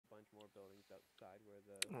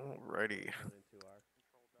Alrighty.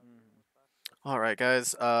 Alright,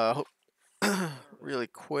 guys. Really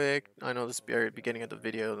quick. I know this is the very beginning of the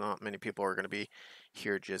video. Not many people are going to be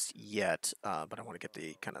here just yet, but I want to get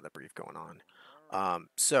the kind of the brief going on.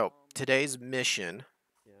 So today's mission,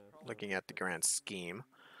 looking at the grand scheme.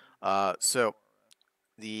 So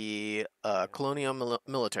the colonial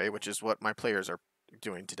military, which is what my players are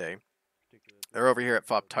doing today, they're over here at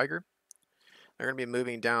Fob Tiger. They're going to be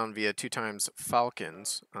moving down via 2x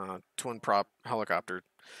Falcons, twin prop helicopter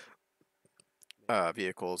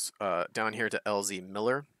vehicles, down here to LZ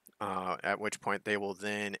Miller, at which point they will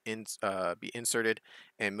then be inserted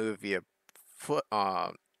and move via foot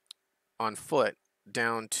on foot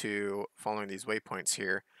down to, following these waypoints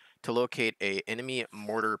here, to locate a enemy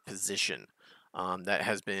mortar position that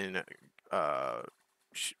has been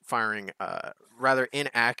firing rather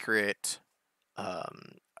inaccurate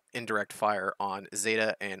indirect fire on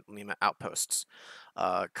Zeta and Lima outposts.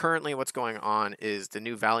 Currently, what's going on is the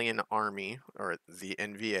new Valiant Army, or the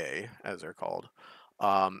NVA as they're called,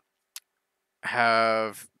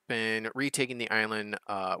 have been retaking the island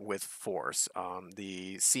with force.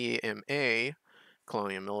 The CMA,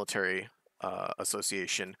 Colonial Military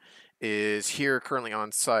Association, is here currently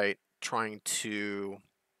on site trying to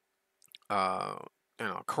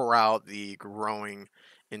corral the growing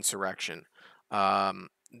insurrection.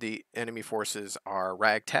 The enemy forces are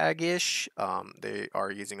ragtag-ish. They are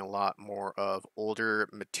using a lot more of older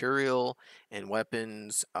material and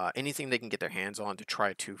weapons, anything they can get their hands on to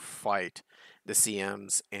try to fight the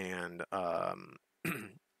CMs and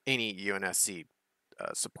any UNSC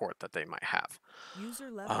support that they might have. User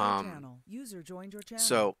left your channel. User joined your channel.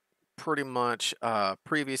 So pretty much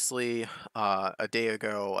previously, a day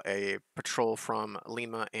ago, a patrol from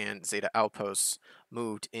Lima and Zeta outposts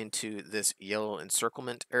moved into this yellow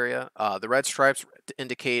encirclement area. The red stripes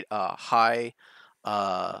indicate a high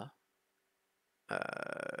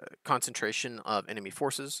concentration of enemy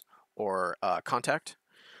forces or contact.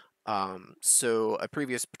 So a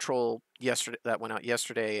previous patrol that went out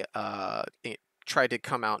yesterday tried to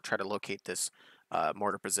come out, try to locate this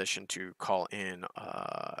mortar position to call in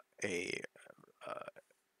a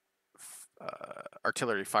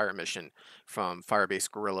artillery fire mission from Firebase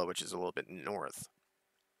Guerrilla, which is a little bit north.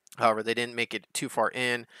 However, they didn't make it too far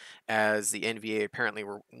in, as the NVA apparently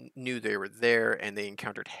knew they were there, and they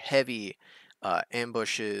encountered heavy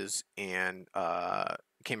ambushes and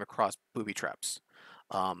came across booby traps.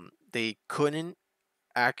 They couldn't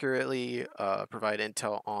accurately provide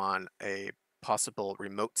intel on a possible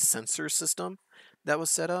remote sensor system that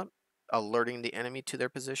was set up, alerting the enemy to their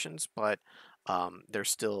positions, but they're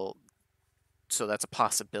still, so that's a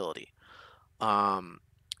possibility.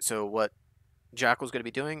 So what Jackal's going to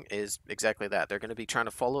be doing is exactly that. They're going to be trying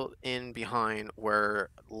to follow in behind where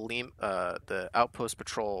the outpost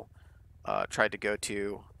patrol tried to go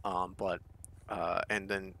to, and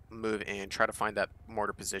then move in, try to find that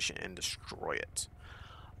mortar position and destroy it.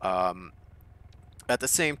 At the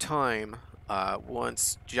same time,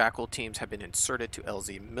 once Jackal teams have been inserted to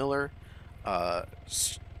LZ Miller,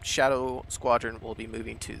 Shadow Squadron will be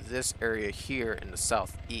moving to this area here in the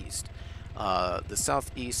southeast. The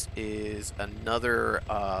southeast is another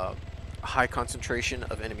high concentration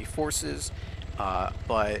of enemy forces,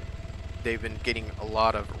 but they've been getting a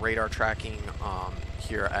lot of radar tracking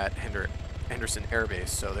here at Henderson Air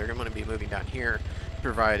Base, so they're going to be moving down here to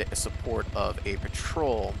provide a support of a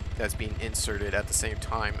patrol that's being inserted at the same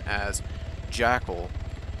time as Jackal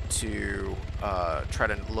to try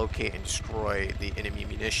to locate and destroy the enemy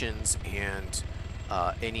munitions and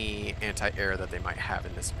any anti-air that they might have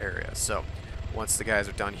in this area. So once the guys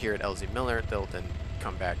are done here at LZ Miller, they'll then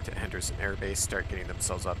come back to Henderson Air Base, start getting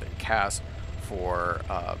themselves up in CAS for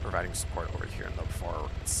providing support over here in the far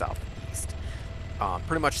southeast.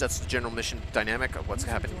 Pretty much that's the general mission dynamic of what's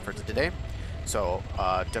happening for today. So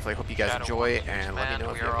definitely hope you guys enjoy, and let me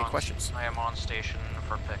know if you have any questions. I am on station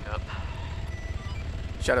for pickup.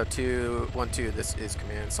 Shadow 212, this is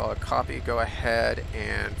command. Solid copy. Go ahead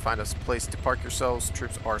and find us a place to park yourselves.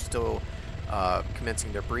 Troops are still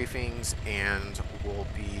commencing their briefings, and will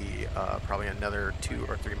be probably another 2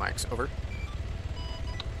 or 3 mics. Over.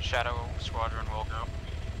 Shadow Squadron will go.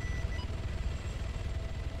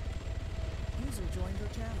 User joined your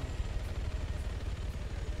channel.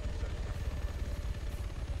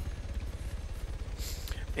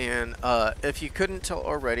 And if you couldn't tell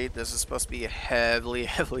already, this is supposed to be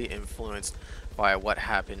heavily influenced by what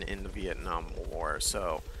happened in the Vietnam War.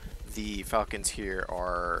 So the Falcons here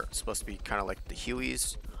are supposed to be kind of like the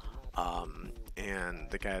Hueys, and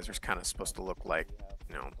the guys are kind of supposed to look like,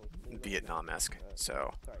 Vietnam-esque.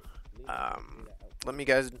 So let me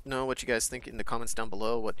guys know what you guys think in the comments down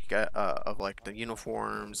below. What you got of like the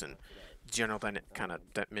uniforms and general kind of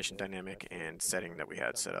mission dynamic and setting that we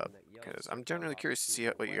had set up. Because I'm generally curious to see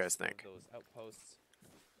what you guys think. Those outposts,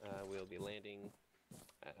 we'll be landing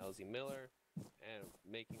at LZ Miller and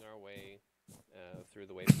making our way through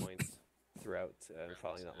the waypoints throughout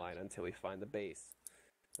following that line until we find the base,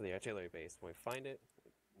 the artillery base. When we find it,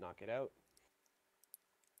 knock it out,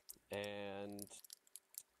 and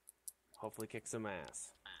hopefully kick some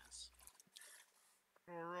ass.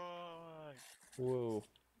 Alright. Whoa.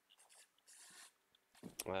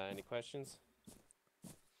 Any questions?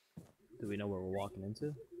 Do we know where we're walking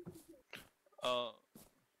into?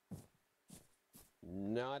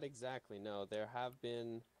 Not exactly. No, there have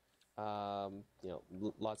been,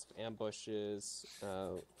 lots of ambushes.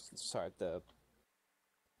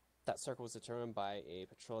 That circle was determined by a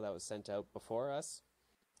patrol that was sent out before us.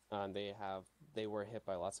 They were hit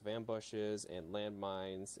by lots of ambushes and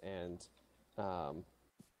landmines and,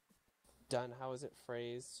 done. How is it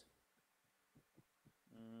phrased?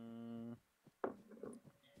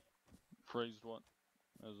 Phrased what?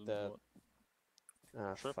 As in The-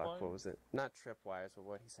 what? What was it? Not tripwires, but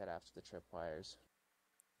what he said after the tripwires.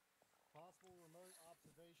 Possible remote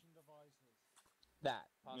observation devices. That.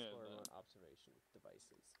 Possible Yeah, remote that. observation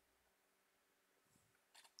devices.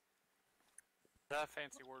 Is that a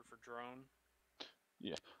fancy word for drone?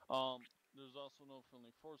 There's also no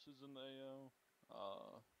friendly forces in the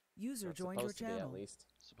AO. User Not joined your supposed to be, at channel. least.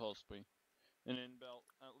 Supposed to be. And in about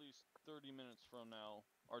at least 30 minutes from now,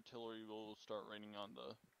 artillery will start raining on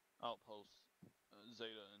the outposts,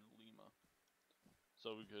 Zeta and Lima.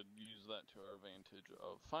 So we could use that to our advantage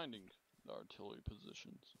of finding the artillery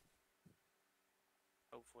positions.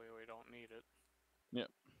 Hopefully we don't need it. Yep.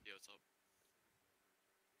 Yeah, what's up?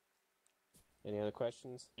 Any other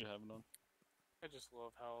questions? You have none? I just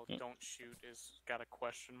love how Yeah. "don't shoot" is got a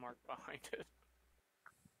question mark behind it.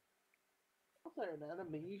 If they're an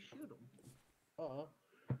enemy, you shoot them.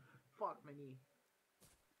 Fuck my knee.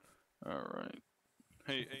 Alright.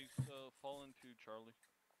 Hey, Ace, fall into Charlie.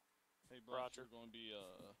 Hey, bro, Roger. you're going to be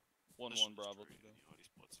 1-1 Bravo today.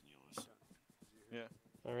 Yeah.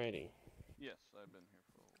 Alrighty. Yes, I've been here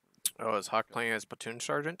for a Oh, is Hawk playing as platoon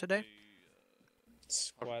sergeant today?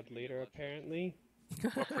 Squad leader, apparently.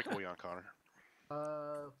 What freak are we on, Connor?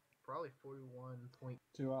 Probably 41 point.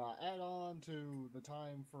 To add on to the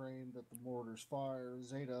time frame that the mortars fire,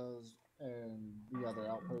 Zetas and the other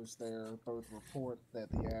outposts there both report that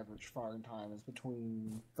the average firing time is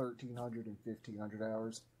between 1,300 and 1,500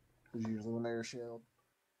 hours. Is usually when they're shelled.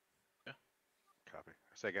 Copy.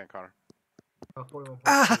 Say again, Connor.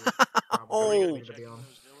 41.2. Oh. To be honest.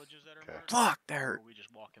 Those villages that are Okay. marked? Fuck, that Or hurt. are we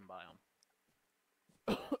just walking by them?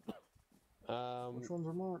 Which ones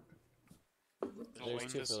are marked? There's two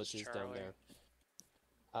Oasis, villages down Charlie. there.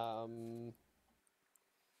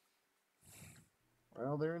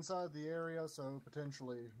 Well, they're inside the area, so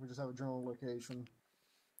potentially we just have a general location.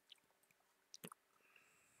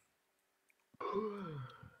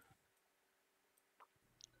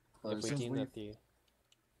 If we Since deem we- that the...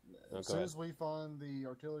 Oh, As go soon ahead. as we find the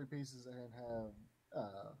artillery pieces and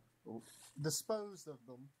have disposed of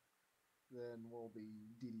them, then we'll be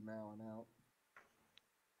DD mowing out.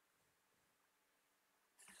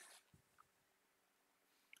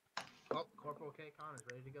 Oh, Corporal K. Connor's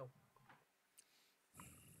ready to go.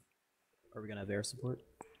 Are we gonna have air support?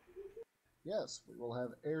 Yes, we will have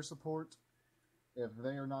air support. If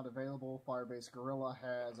they are not available, Firebase Gorilla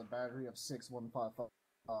has a battery of 6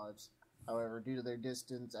 155s. However, due to their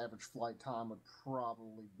distance, average flight time would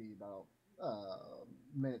probably be about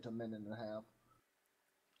minute to a minute and a half.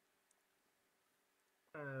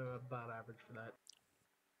 About average for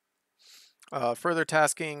that. Further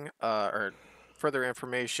tasking or further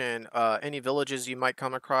information, any villages you might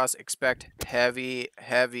come across, expect heavy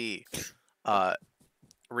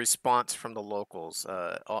response from the locals.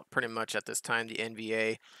 Pretty much at this time, the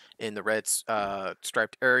NVA in the red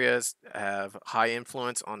striped areas have high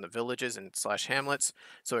influence on the villages and slash hamlets.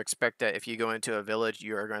 So expect that if you go into a village,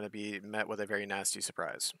 you are going to be met with a very nasty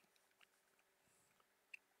surprise.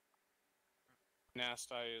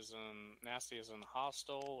 Nasty is in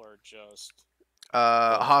hostile or just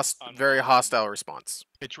Very hostile response.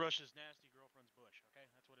 It's Russia's nasty girlfriend's bush, okay?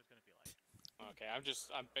 That's what it's gonna be like. okay.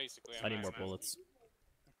 I'm basically. I need more asking, bullets.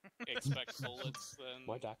 Expect bullets then.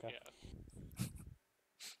 Why, DACA? Yeah.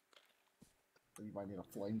 You might need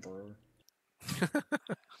a flamethrower.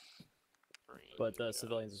 But the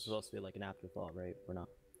civilians are supposed to be like an afterthought, right? We're not.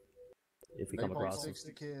 If we They come bought across them.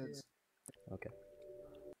 60 kids. Okay.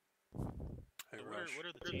 So what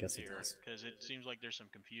are the I teams guess it here? does. Because it seems like there's some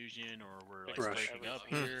confusion, or we're like Rush. breaking up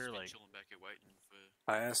Everything. here. Like, chilling back at White and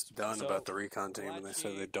I asked Dunn So, about the recon team, and they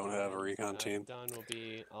said they don't have a recon team. Dunn will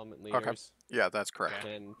be element Okay. leaders. Yeah, that's correct.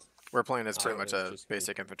 And We're playing as pretty much it's a just gonna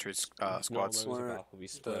basic infantry normal squads. members of ALPH will be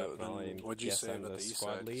split up, and I'll What'd you guess say I'm about the the east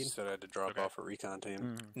squad side? lead. You said I had to drop off a recon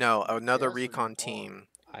team. No, another Yes, or you recon are. team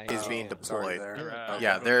I is being am. It's already deployed. there. Okay.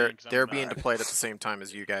 Yeah, Go they're me, 'cause I'm they're not- being deployed at the same time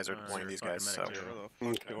as you guys are deploying Alright, these fucking guys. So medic too.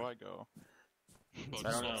 Where Okay. do I go?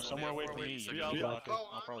 I don't know. Somewhere away from me. You know,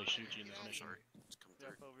 I'll probably shoot you in this mission.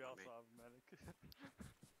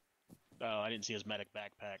 Oh, I didn't see his medic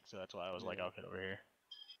backpack, so that's why I was like, I'll get over here.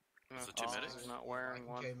 Is it two medics? He's not wearing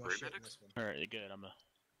one. All right, good. I'm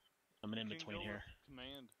an in You can between go here. with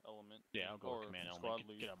command element. Yeah, I'll go or with command squad element.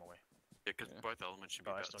 lead. Get out of my way. Yeah, because Yeah. both elements should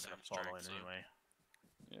be Oh, I about still the same gotta follow in strength. So. anyway.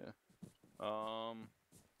 Yeah.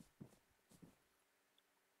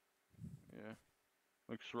 Yeah.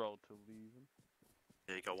 Looks relatively even.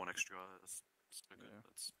 Yeah, you got one extra. That's no good. Yeah.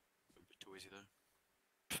 That's a bit too easy though.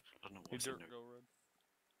 I don't know Hey, what's in Dirt, there. go red.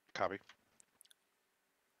 Copy.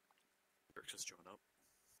 Dirk's just joined up.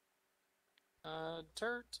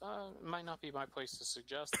 Dirt, might not be my place to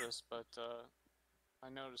suggest this, but I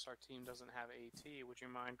notice our team doesn't have AT. Would you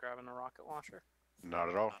mind grabbing a rocket launcher? Not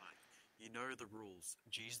at all. You know the rules.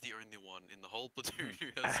 G's the only one in the whole platoon who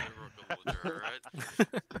has a rocket launcher,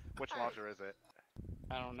 alright? Which launcher is it?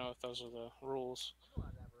 I don't know if those are the rules.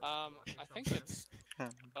 I think it's...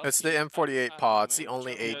 it's the M48 pod. It's the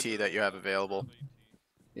only AT that you have available.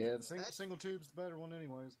 Yeah, the single tube's the better one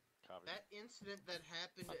anyways. That incident that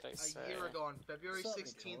happened What they a say. year ago on February Suck it,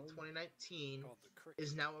 16th, Colin. 2019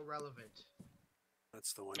 is now irrelevant.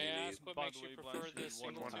 That's the one May I you need. ask what By makes the you way, prefer Blanche, the you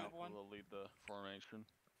single one tube one? will lead the formation.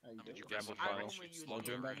 How you Did you doing? grab one I file? only use Long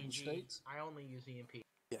term back in the EMP. States? I only use EMP.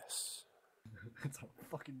 Yes. It's a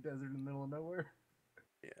fucking desert in the middle of nowhere.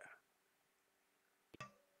 Yeah.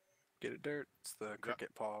 Get it, Dirt. It's the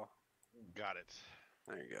cricket paw. Got it.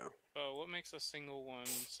 There you go. What makes a single one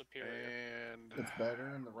superior? And It's better,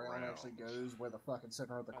 and the round actually goes where the fucking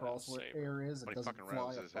center of the cross saber. air is. It How many doesn't fucking fly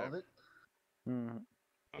rounds is above that? it.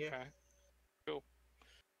 Okay. Yeah. Cool.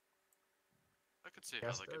 I could see how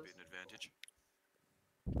Yes, that could does. be an advantage.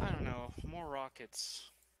 I don't know. More rockets.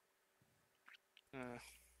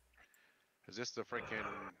 is this the freaking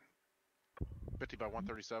 50 by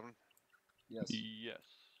 137? Yes. Yes.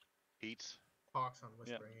 Heats? Talks on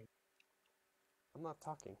whispering. I'm not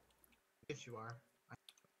talking. Yes, you are.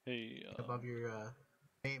 Hey, Above your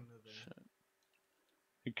name moving. shit.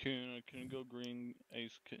 Hey, can you go green?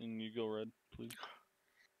 Ace, can you go red, please?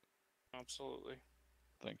 Absolutely.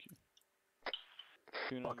 Thank you.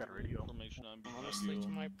 Kuna, Fuck out your radio. Information on behind Honestly, you. to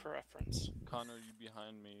my preference. Connor, you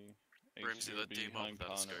behind me. Ace, Ramsey, you're that team up behind without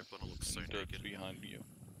a Connor. scope and it looks so Dirt's naked. behind you.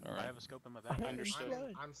 I Alright. have a scope in my back. Understood.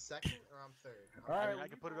 I'm second or I'm third? Alright, I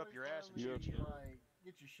can put it up your ass and Yeah. shoot you. Like,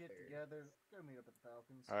 get your shit together. Go meet up at the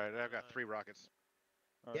Falcons. Alright, I've got 3 rockets.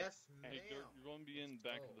 Alright. Yes, Hey, ma'am. Dirt, you're going to be in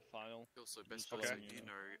back of the file. Also, best Okay. person, you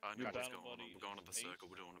know, I know Your what's battle going on. buddy We're going to the is circle,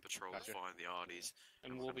 we're doing a patrol, Gotcha. find the Arties,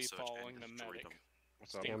 And we're we'll gonna be search following and the destroy medic. them.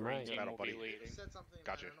 What's up? Stingray right. team Battle will buddy. be leading. He said something.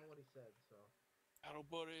 Gotcha. I don't know what he said. So. Battle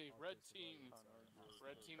buddy, red team.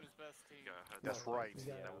 Red team is best team. Yeah, I heard That's that. right.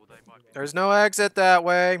 Yeah. Well, they might be. There's no exit that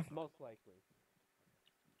way. Most likely.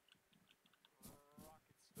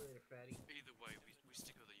 Later, fatty. Either way, we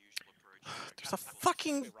stick with the usual approach. There's a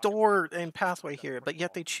fucking door and pathway here, but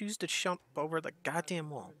yet they choose to jump over the goddamn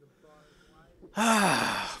wall.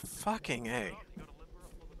 Ah, fucking A.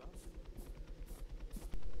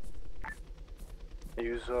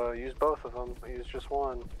 Use both of them. Use just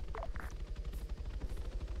one.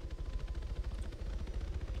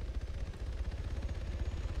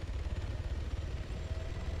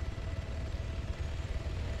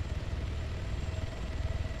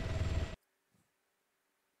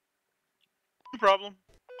 No problem.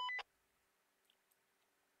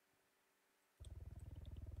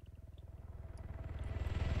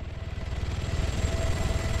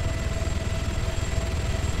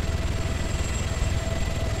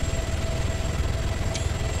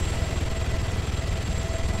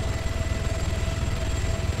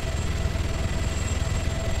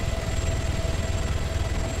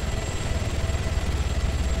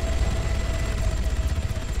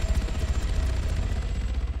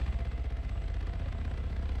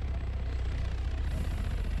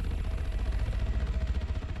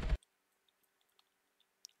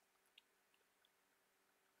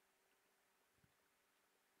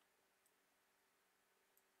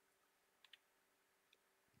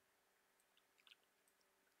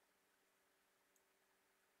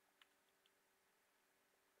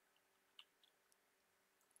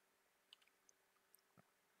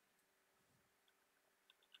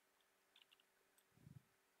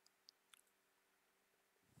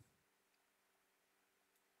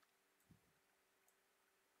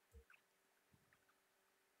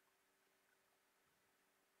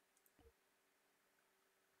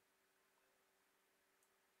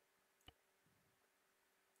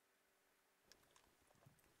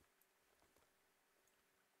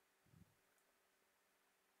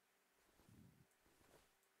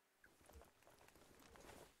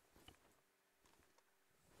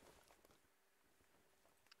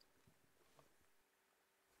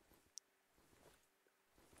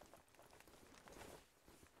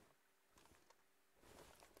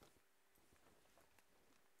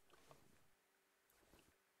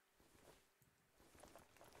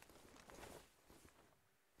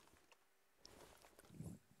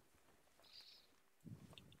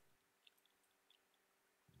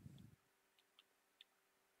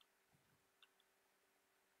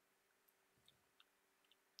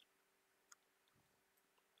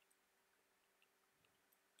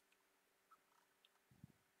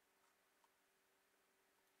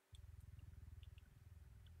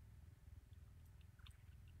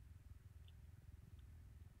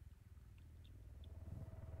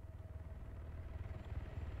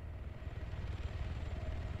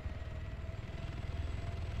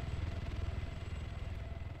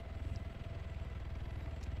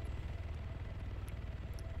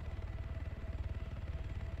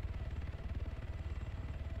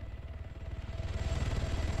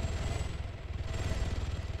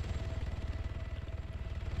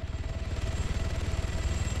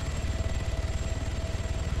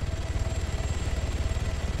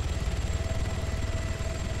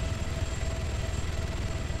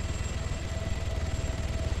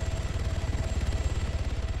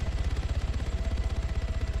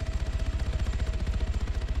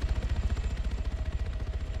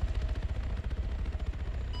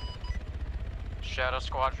 Shadow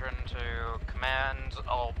Squadron to command.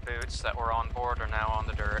 All boots that were on board are now on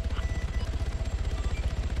the dirt.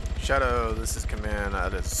 Shadow, this is command.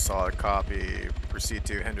 That is a solid copy. Proceed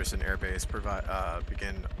to Henderson Air Base.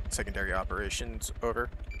 Begin secondary operations. Over.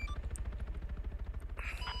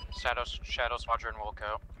 Shadow Squadron will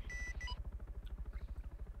go.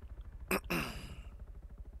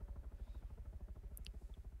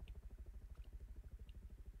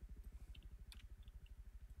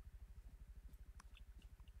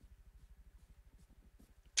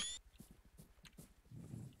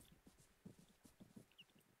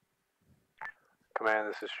 Command,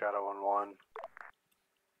 this is Shadow 1-1.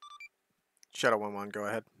 Shadow 1-1, go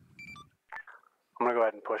ahead. I'm gonna go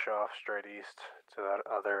ahead and push off straight east to that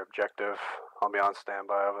other objective. I'll be on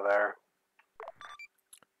standby over there.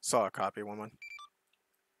 Solid copy, 1-1.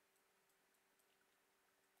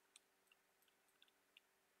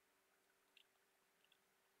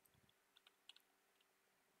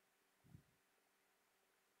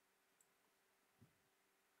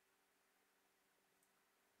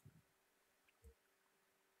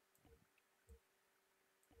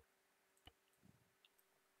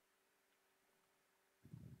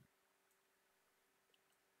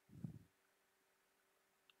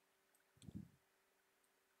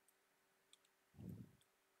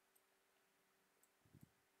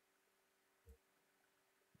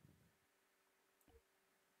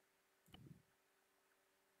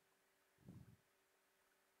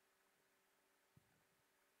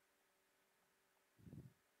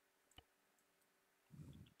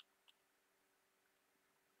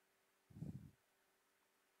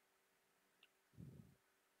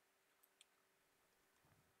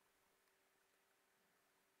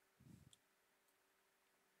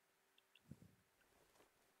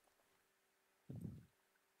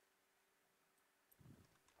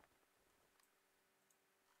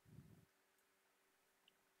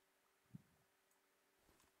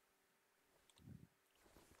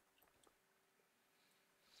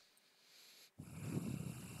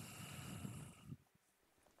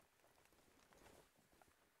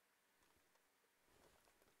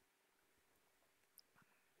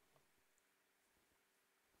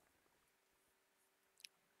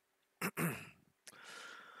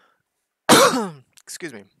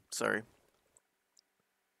 Excuse me. Sorry.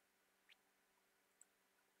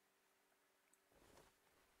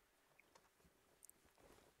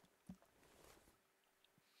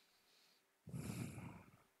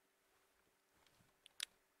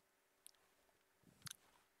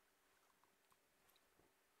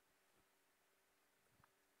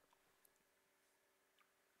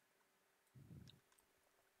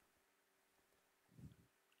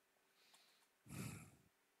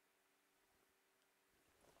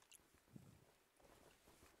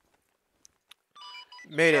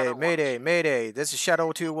 Mayday, mayday, mayday. This is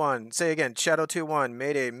Shadow 2-1. Say again, Shadow 2-1.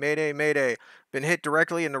 Mayday, mayday, mayday. Been hit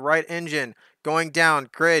directly in the right engine. Going down,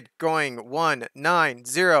 grid, going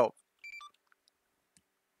 190.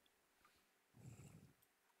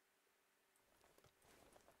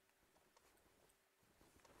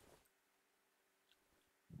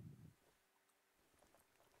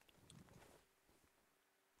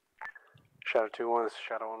 Shadow 2-1, this is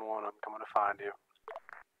Shadow 1-1. I'm coming to find you.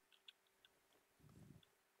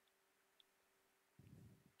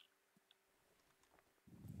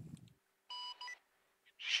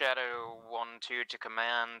 Shadow 1-2 to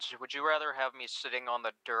command. Would you rather have me sitting on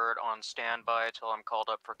the dirt on standby till I'm called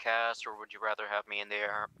up for cast, or would you rather have me in the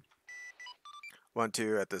air?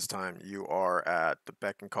 1-2 at this time. You are at the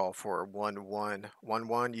beck and call for 1-1.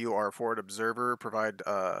 1-1, you are forward observer. Provide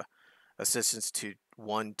assistance to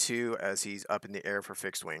 1-2 as he's up in the air for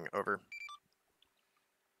fixed wing. Over.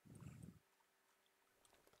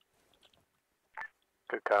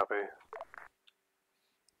 Good copy.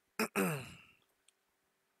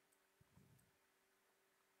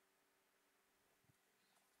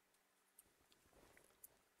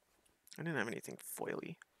 I didn't have anything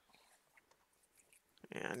foily.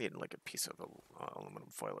 Yeah, I need like a piece of aluminum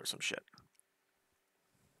foil or some shit.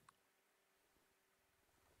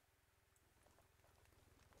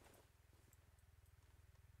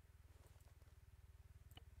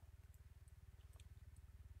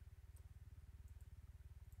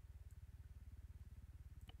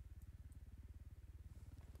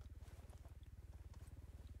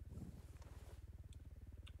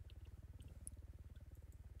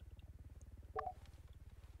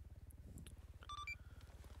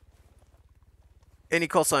 Any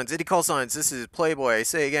call signs? Any call signs? This is Playboy. I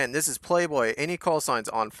say again, this is Playboy. Any call signs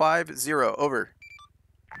on 5-0. Over.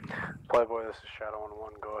 Playboy, this is Shadow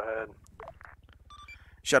 1-1. Go ahead.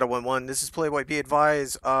 Shadow 1-1, this is Playboy. Be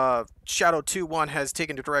advised, Shadow 2-1 has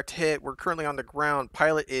taken a direct hit. We're currently on the ground.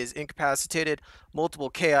 Pilot is incapacitated. Multiple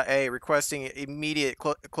KIA requesting immediate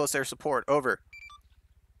close air support. Over.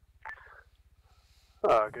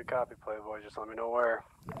 Good copy, Playboy. Just let me know where.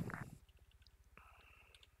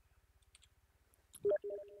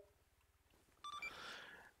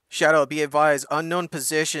 Shadow, be advised, unknown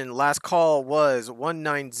position. Last call was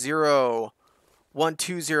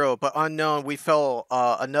 190-120, but unknown. We fell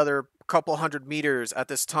another couple hundred meters at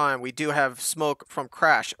this time. We do have smoke from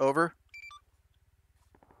crash. Over.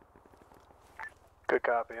 Good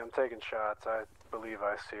copy. I'm taking shots. I believe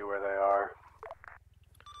I see where they are.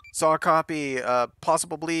 Saw a copy.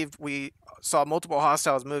 Possible believe we saw multiple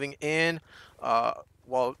hostiles moving in.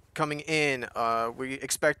 While coming in, we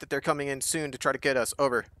expect that they're coming in soon to try to get us.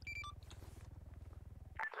 Over.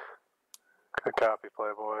 Good copy,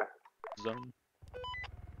 Playboy. Zone.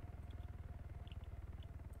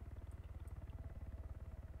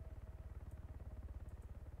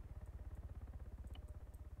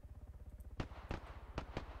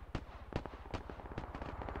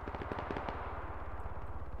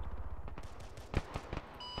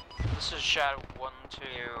 This is Shadow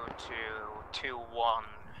 12221.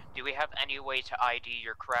 Do we have any way to ID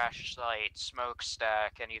your crash site,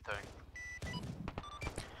 smokestack, anything?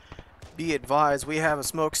 Be advised, we have a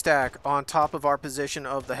smokestack on top of our position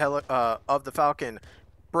of the Falcon.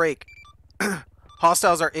 Break.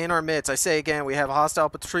 Hostiles are in our midst. I say again, we have a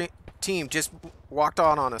hostile team just walked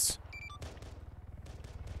on us.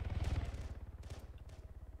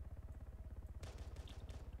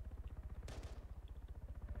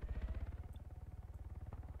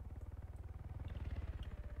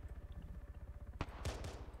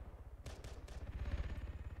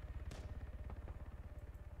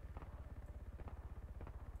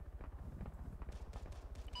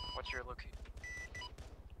 What's your location?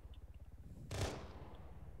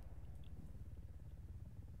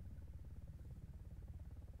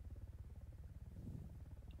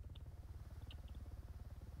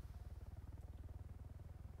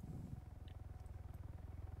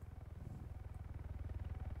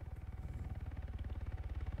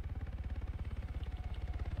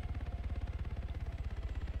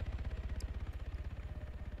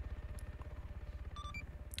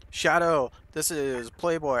 Shadow, this is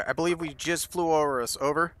Playboy. I believe we just flew over us.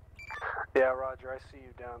 Over. Yeah, Roger, I see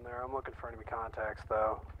you down there. I'm looking for enemy contacts,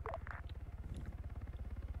 though.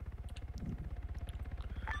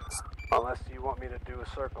 Unless you want me to do a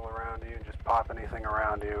circle around you and just pop anything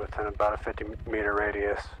around you within about a 50-meter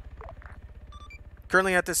radius.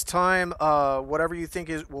 Currently at this time, whatever you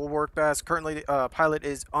think will work best. Currently, pilot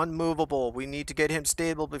is unmovable. We need to get him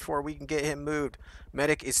stable before we can get him moved.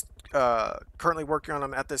 Medic is currently working on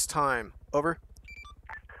him at this time. Over.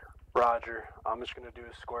 Roger. I'm just going to do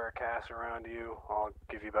a square cast around you. I'll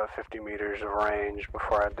give you about 50 meters of range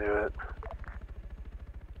before I do it.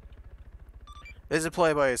 This is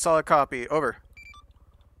Playboy. Solid copy. Over.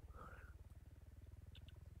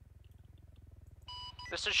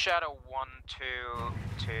 This is Shadow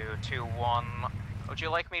 12221. Would you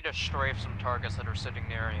like me to strafe some targets that are sitting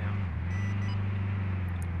near you?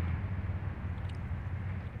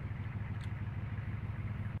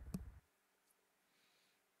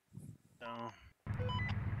 No.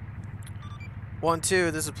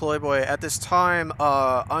 1-2. This is Playboy. At this time,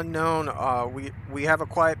 unknown. We have a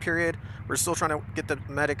quiet period. We're still trying to get the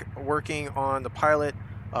medic working on the pilot.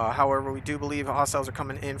 However, we do believe hostiles are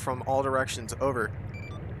coming in from all directions. Over.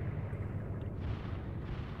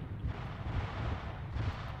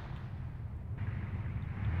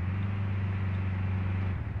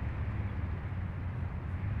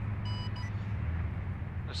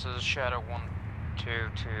 This is Shadow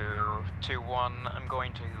 12221. I'm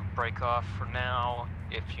going to break off for now.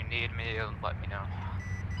 If you need me, let me know.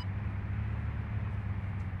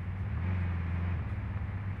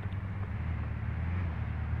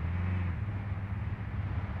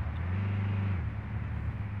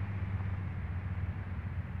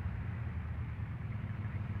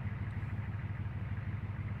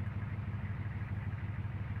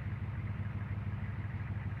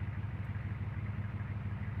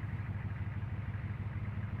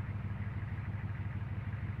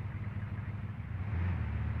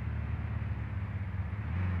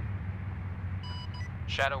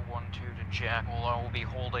 Shadow 1-2 to Jackal. I will be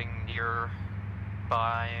holding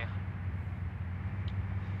nearby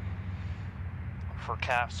for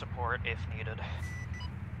CAF support if needed.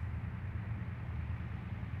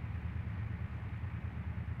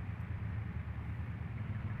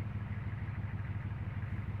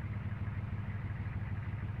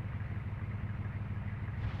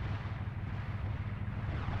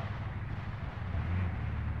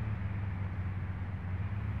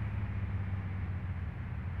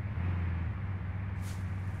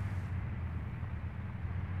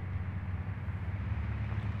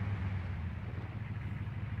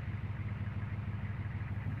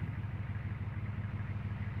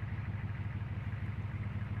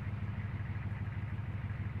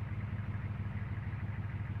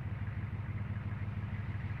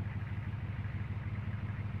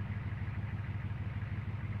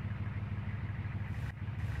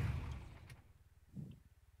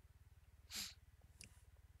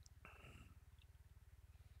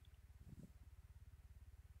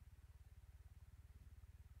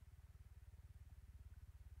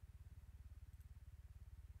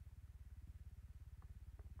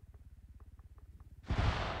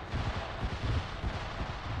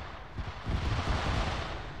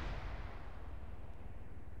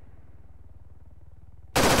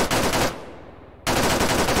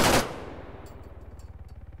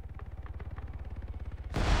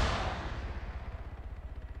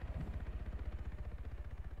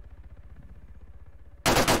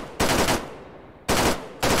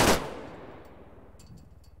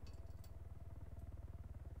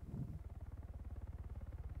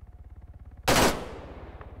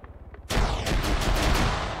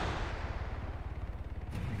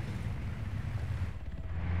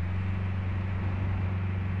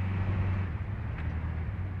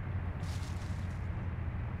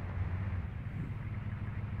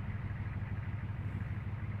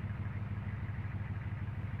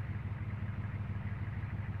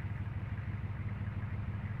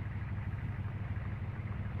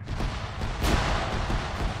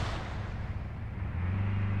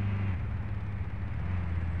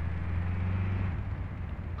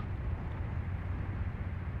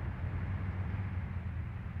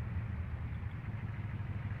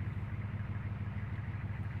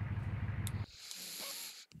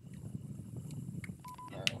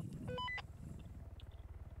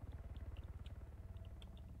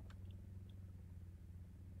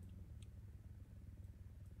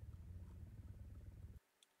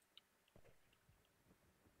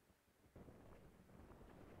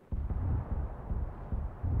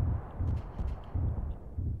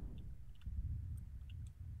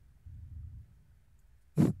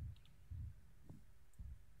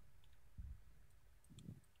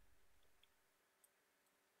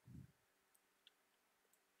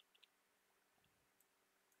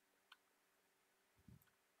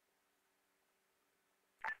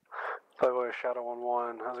 Playboy Shadow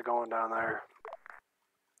 1-1, how's it going down there?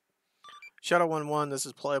 Shadow 1-1, this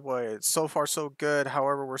is Playboy. It's so far so good.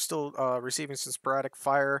 However, we're still receiving some sporadic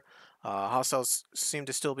fire. Hostiles seem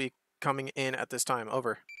to still be coming in at this time.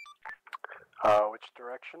 Over. Which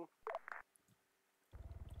direction?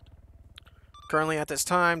 Currently at this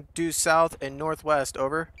time, due south and northwest.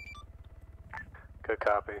 Over. Good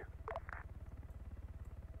copy.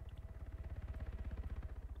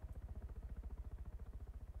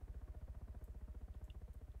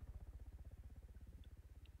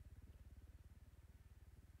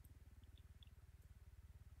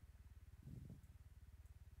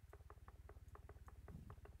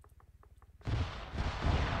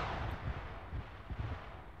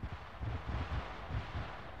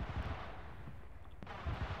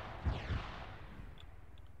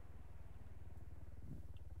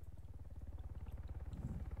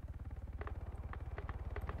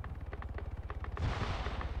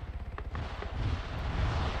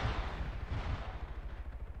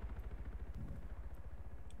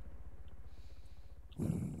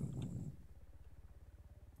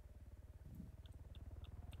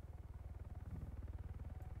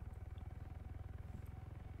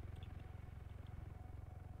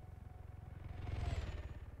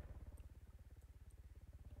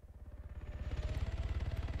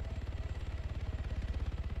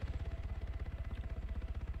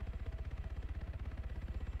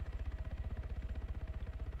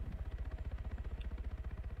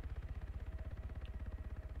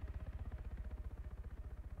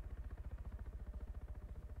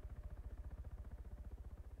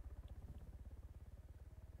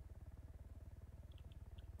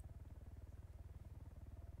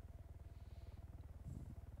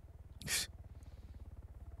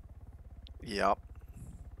 Yep.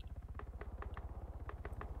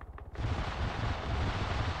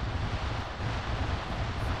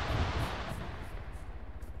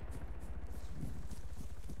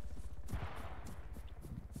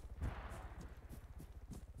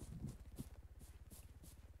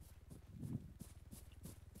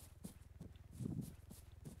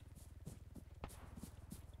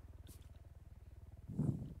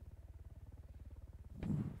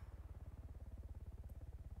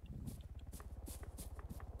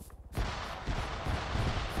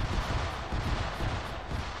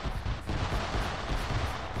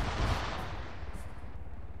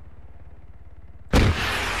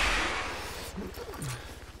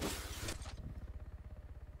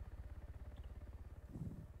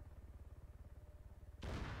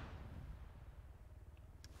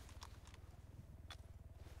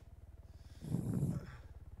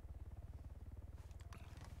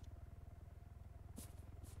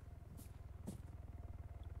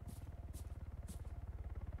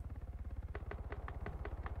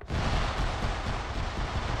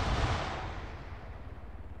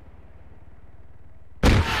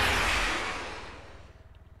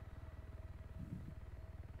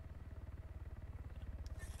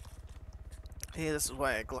 Hey, this is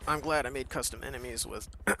why I'm glad I made custom enemies with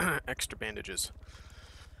extra bandages.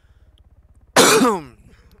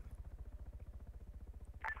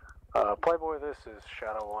 Playboy, this is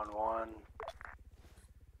Shadow 1-1.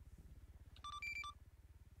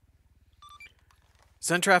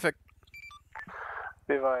 Send traffic.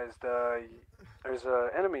 Be advised, there's an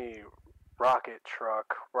enemy rocket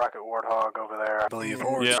truck, rocket warthog over there, I believe.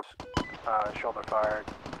 Yeah. Shoulder fired,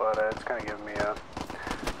 but it's kind of giving me a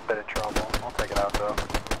bit of trouble. I'll take it out though.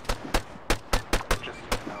 Just so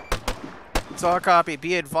you know. It's all copy.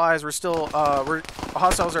 Be advised, we're still,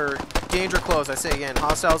 hostiles are danger close. I say again,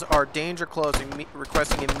 hostiles are danger close,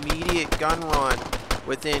 requesting immediate gun run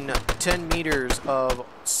within 10 meters of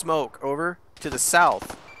smoke. Over to the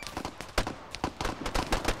south.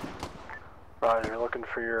 Roger, looking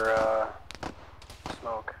for your,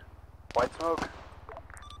 smoke. White smoke?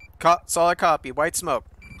 Solid copy. White smoke.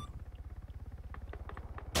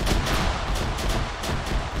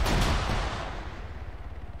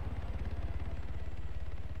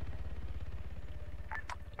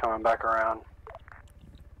 Coming back around.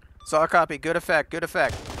 Solid copy. Good effect. Good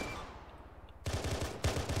effect.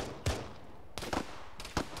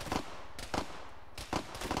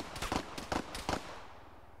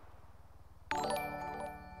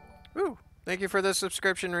 Woo. Thank you for the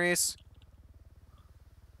subscription, Reese.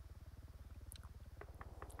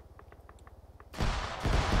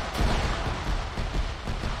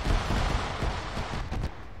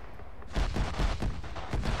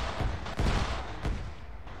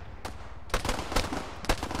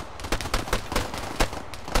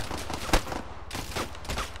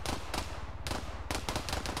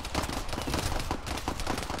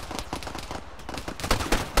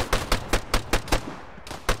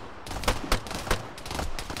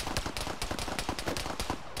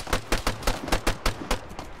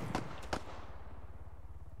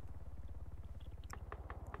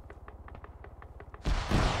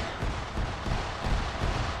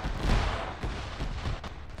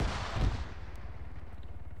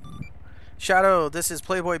 Shadow, this is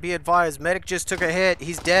Playboy. Be advised. Medic just took a hit.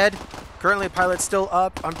 He's dead. Currently, pilot's still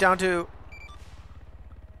up. I'm down to...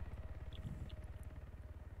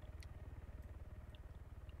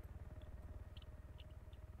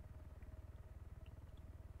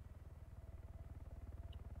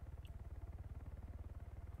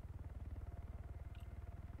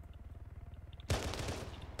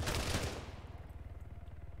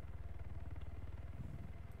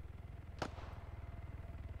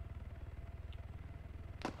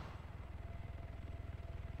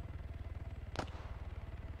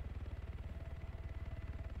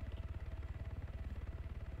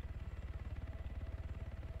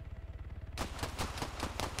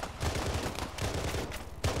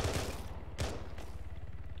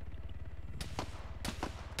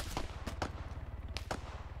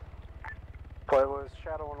 Playboys,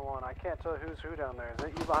 Shadow 1-1. I can't tell who's who down there. Is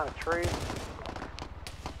it you behind a tree?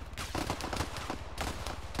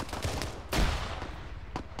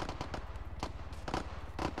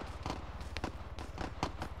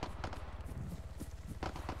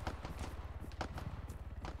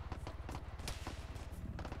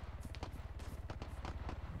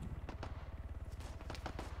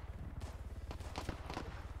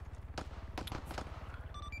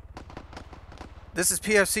 This is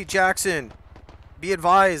PFC Jackson. Be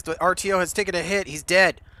advised, the RTO has taken a hit. He's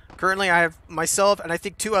dead. Currently, I have myself and I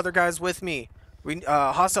think 2 other guys with me.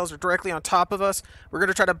 Hostiles are directly on top of us. We're going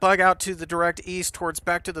to try to bug out to the direct east towards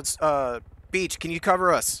back to the beach. Can you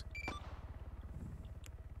cover us?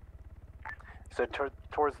 So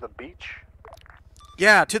towards the beach?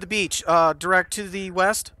 Yeah, to the beach. Direct to the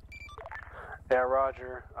west. Yeah,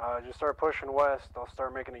 roger. Just start pushing west. I'll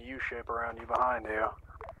start making a U-shape around you behind you.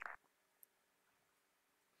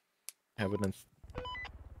 Evidence.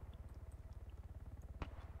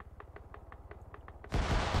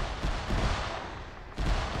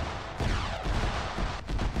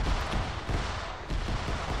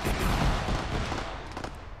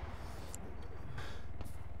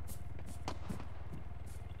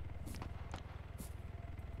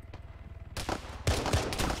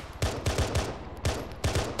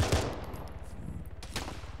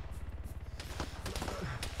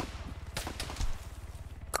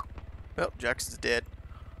 Well, Jackson's dead.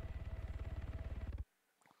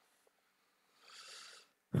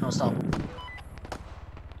 No, stop him.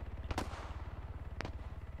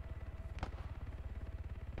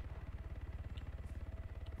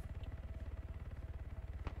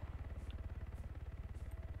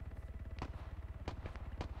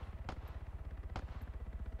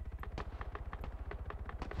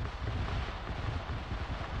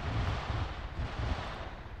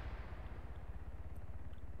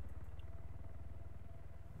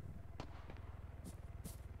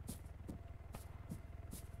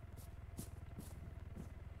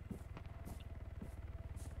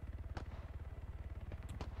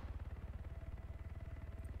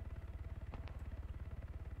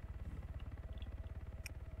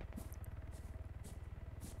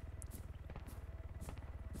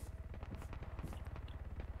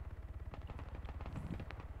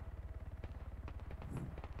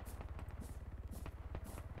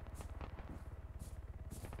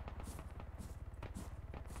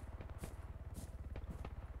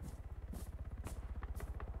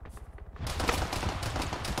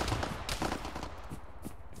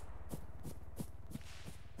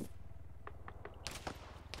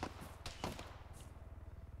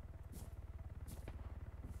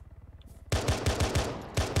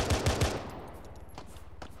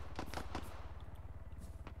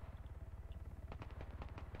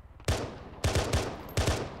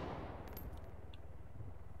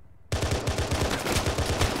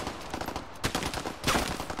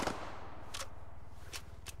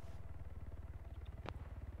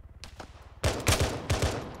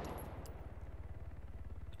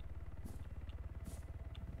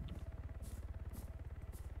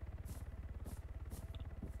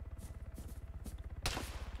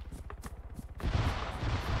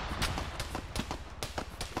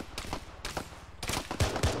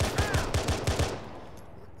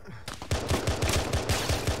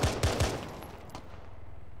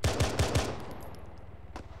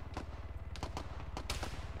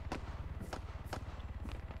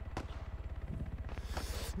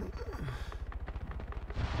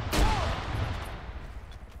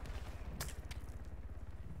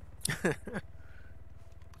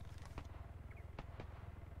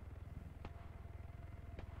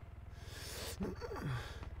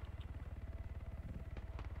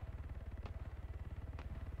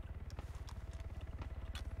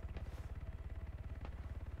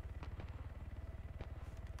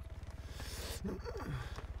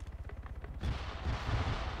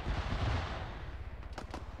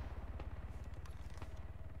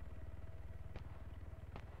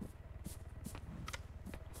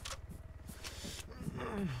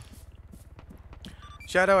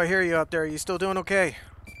 Shadow, I hear you up there. Are you still doing okay?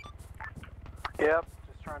 Yep,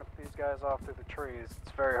 just trying to put these guys off through the trees.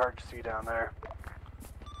 It's very hard to see down there.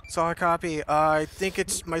 Solid copy. I think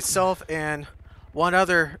it's myself and one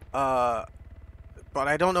other, but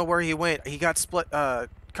I don't know where he went. He got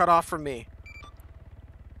cut off from me.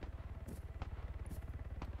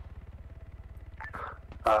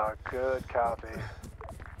 Good copy.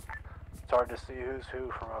 It's hard to see who's who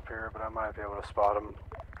from up here, but I might be able to spot them.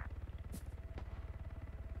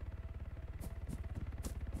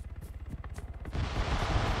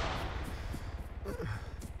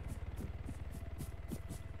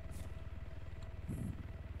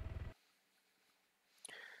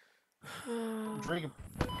 Drinking.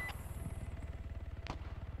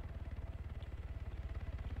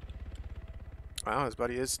 Wow, his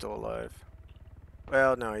buddy is still alive.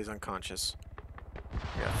 Well, no, he's unconscious.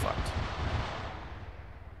 Yeah, fucked.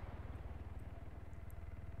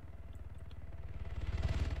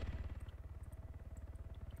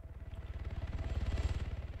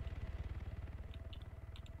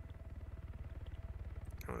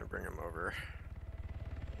 I'm gonna bring him over.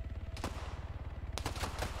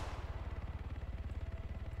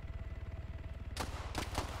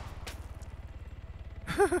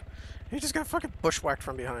 He just got fucking bushwhacked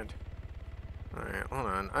from behind. Alright, hold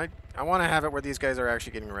on. I want to have it where these guys are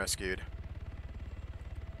actually getting rescued.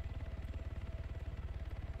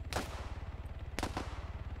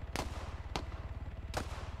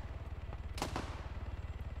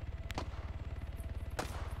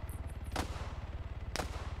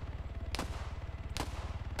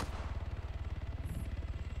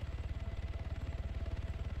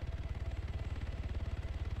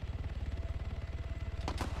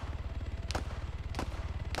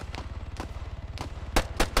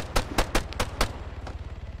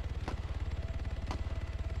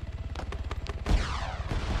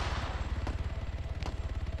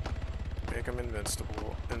 Make them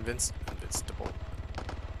invincible. Invincible.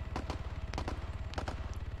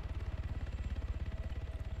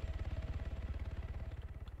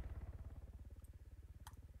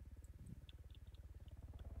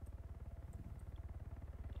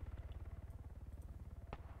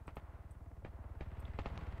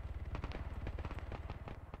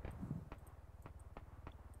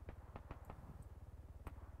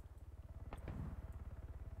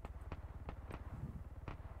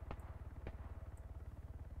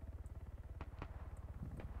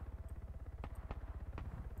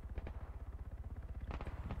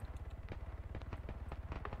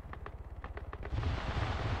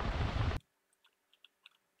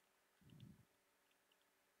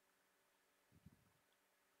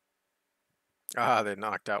 Ah, they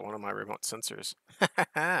knocked out one of my remote sensors.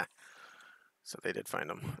 So they did find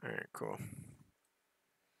them. Alright, cool.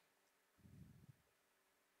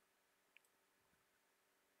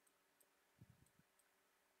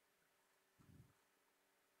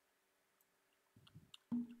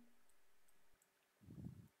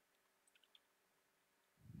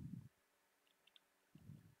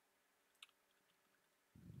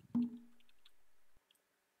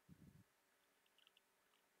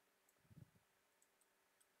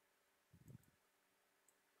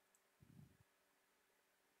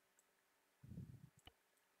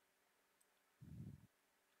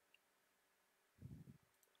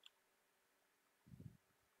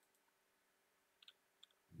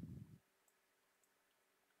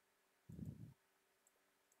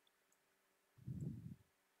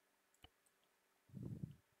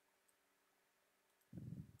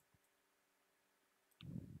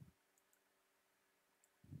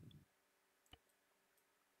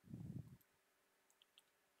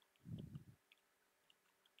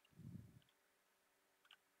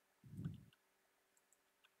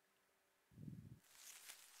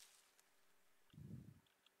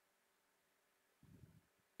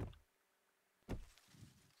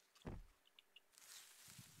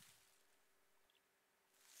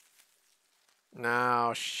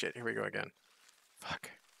 No, shit. Here we go again. Fuck.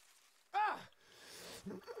 I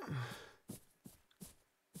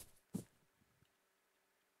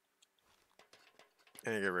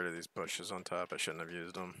need to get rid of these bushes on top. I shouldn't have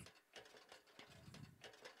used them.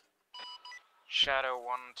 Shadow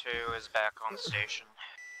 1-2 is back on station.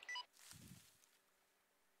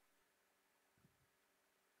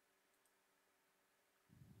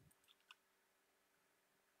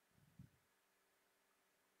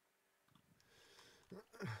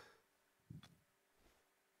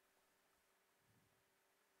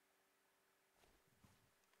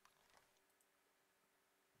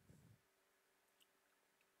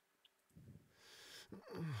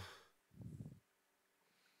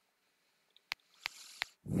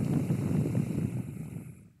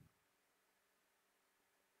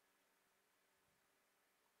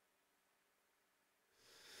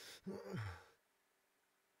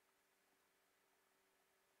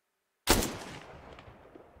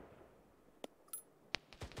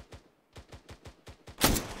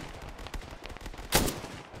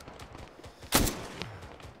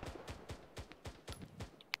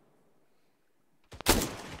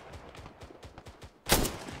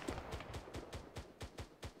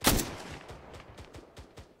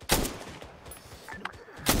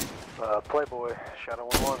 Playboy, Shadow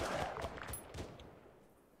 1-1.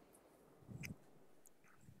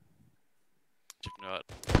 Not.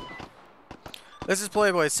 This is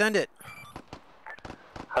Playboy. Send it.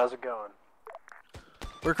 How's it going?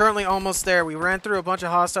 We're currently almost there. We ran through a bunch of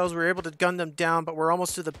hostiles. We were able to gun them down, but we're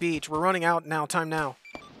almost to the beach. We're running out now. Time now.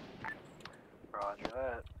 Roger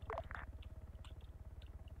that.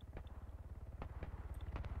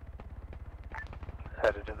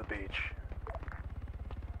 Headed to the beach.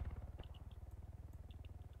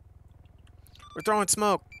 We're throwing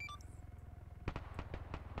smoke.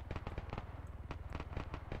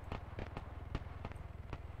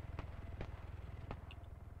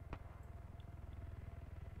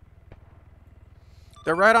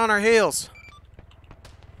 They're right on our heels.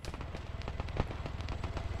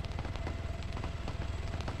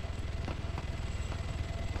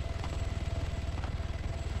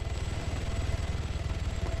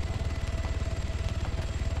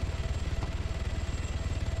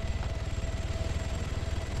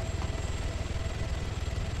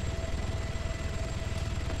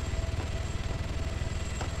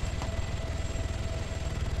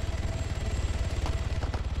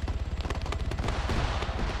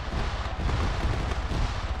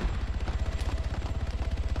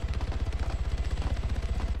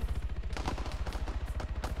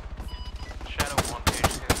 Shadow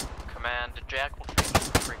 1-2, Command, did Jackal change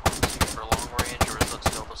the frequency for long range, or is it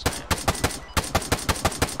still the same?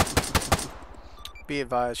 Be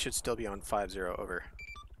advised, should still be on 5-0, over.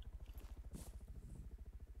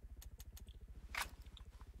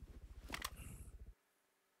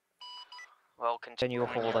 Well, continue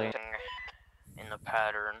holding in the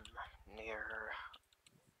pattern near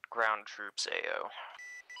ground troops AO.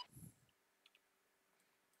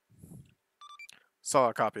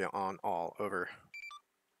 Solid copy on all, over.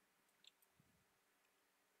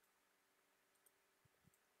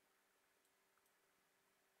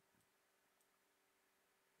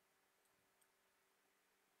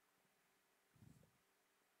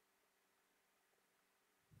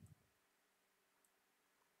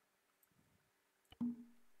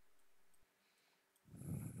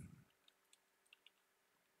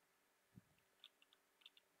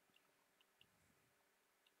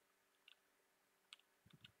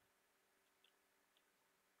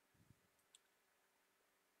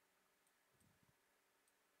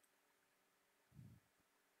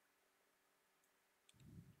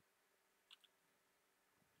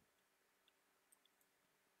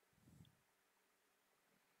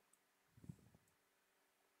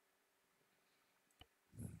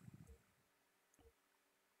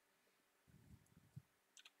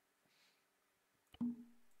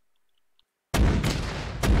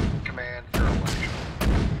 Command, Feral action.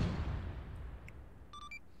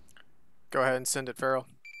 Go ahead and send it, Farrell.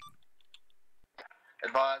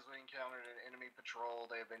 Advise we encountered an enemy patrol.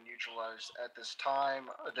 They have been neutralized at this time.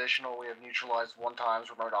 Additional, we have neutralized 1 times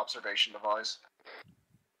remote observation device.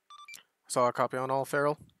 Solid copy on all,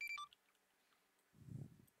 Farrell.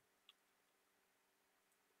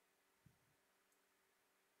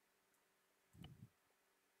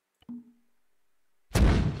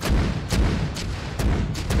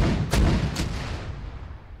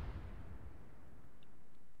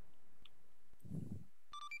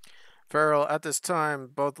 Farrell, at this time,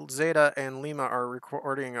 both Zeta and Lima are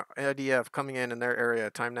recording IDF coming in their area.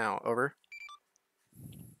 Time now, over.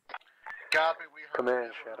 Copy, we heard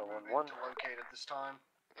Command, Shadow 1-1. to locate at this time.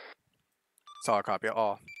 Solid copy,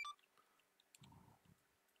 all.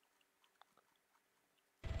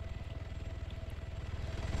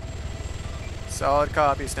 Solid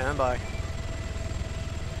copy, stand by.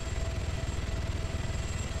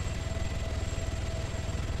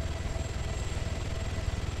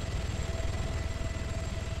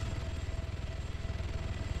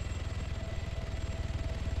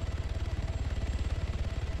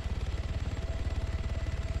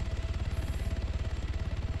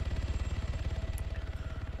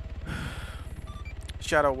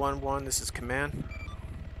 Shadow 1-1, this is command.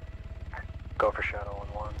 Go for Shadow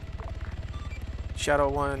 1-1. Shadow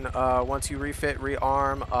 1, once you refit,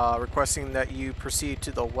 rearm, requesting that you proceed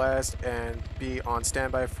to the west and be on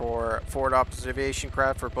standby for forward observation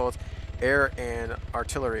craft for both air and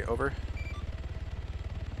artillery, over.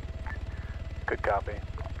 Good copy.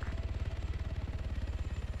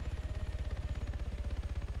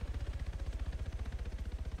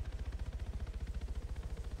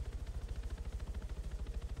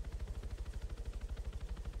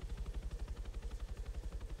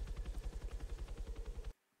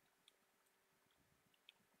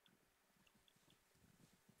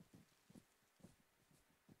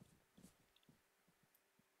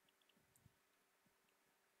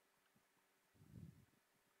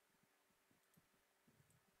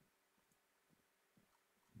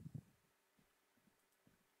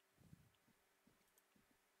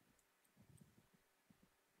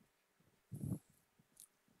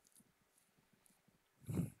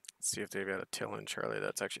 See if they've got a tail end Charlie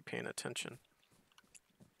that's actually paying attention.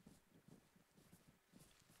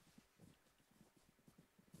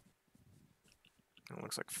 It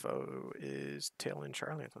looks like foe is tailing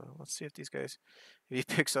Charlie. Well, let's see if these guys, if he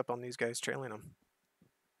picks up on these guys trailing him.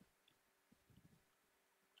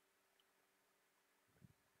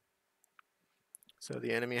 So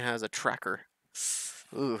the enemy has a tracker.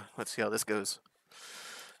 Ooh, let's see how this goes.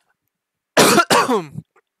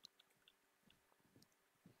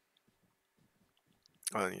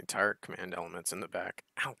 Oh, the entire command element's in the back.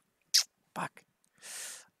 Ow. Fuck.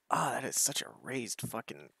 Ah, that is such a raised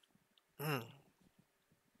fucking...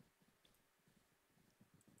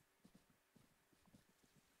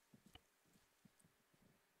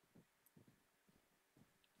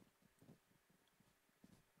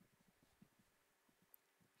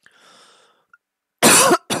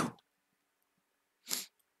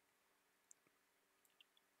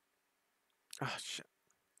 Oh, shit.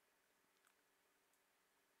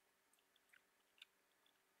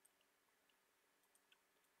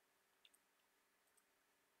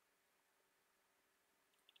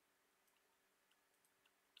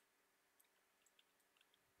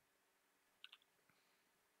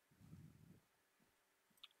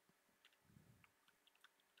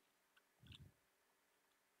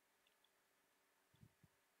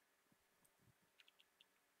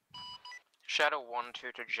 Shadow 1-2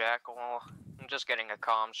 to Jackal. I'm just getting a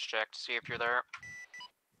comms check to see if you're there.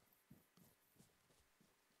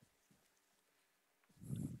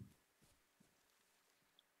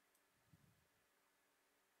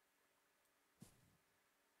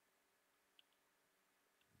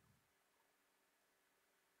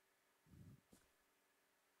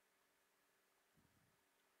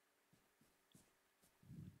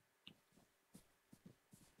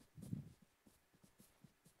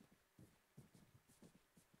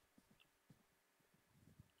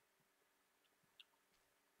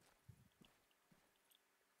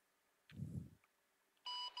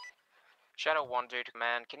 Shadow 1-2 to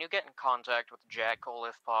command. Can you get in contact with Jackal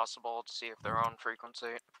if possible to see if they're on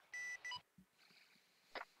frequency?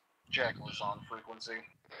 Jackal is on frequency.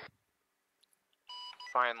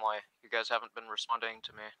 Finally, you guys haven't been responding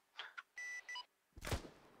to me.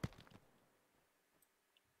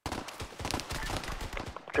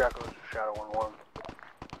 Jackal is Shadow 1-1.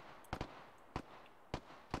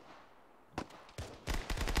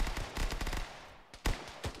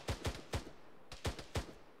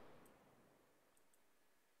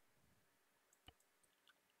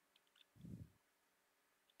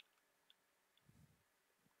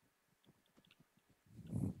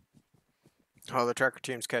 Oh, the tracker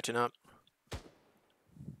team's catching up.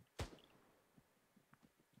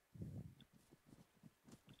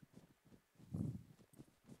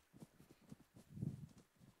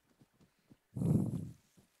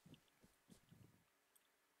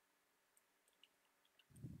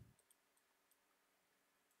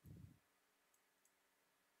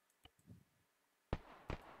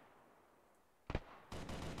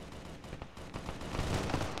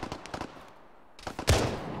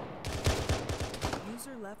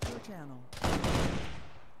 User left your channel.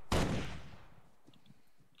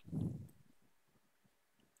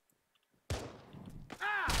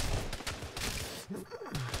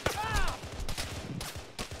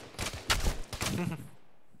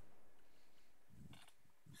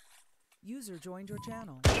 User joined your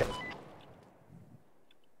channel.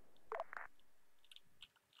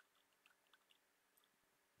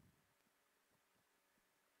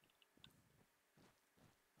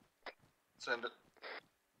 Send it.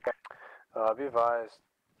 Be advised,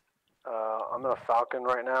 I'm in a Falcon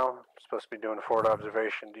right now. I'm supposed to be doing a forward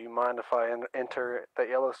observation. Do you mind if I enter that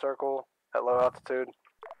yellow circle at low altitude?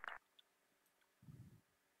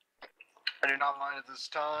 I do not mind at this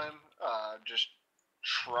time. Just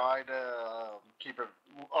try to keep a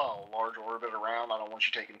large orbit around. I don't want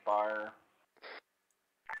you taking fire.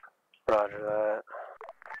 Roger that.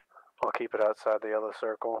 I'll keep it outside the yellow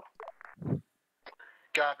circle.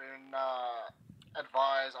 Copy, and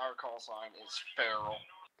advise our call sign is feral.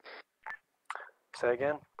 Say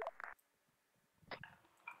again?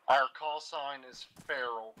 Our call sign is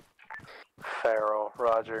feral. Feral,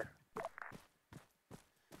 roger.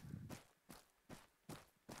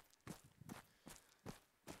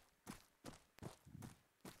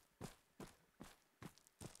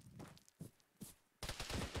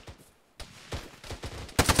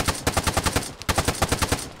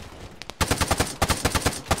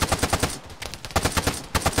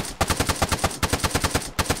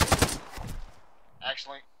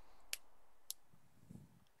 Actually,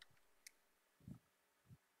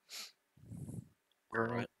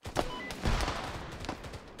 Alright.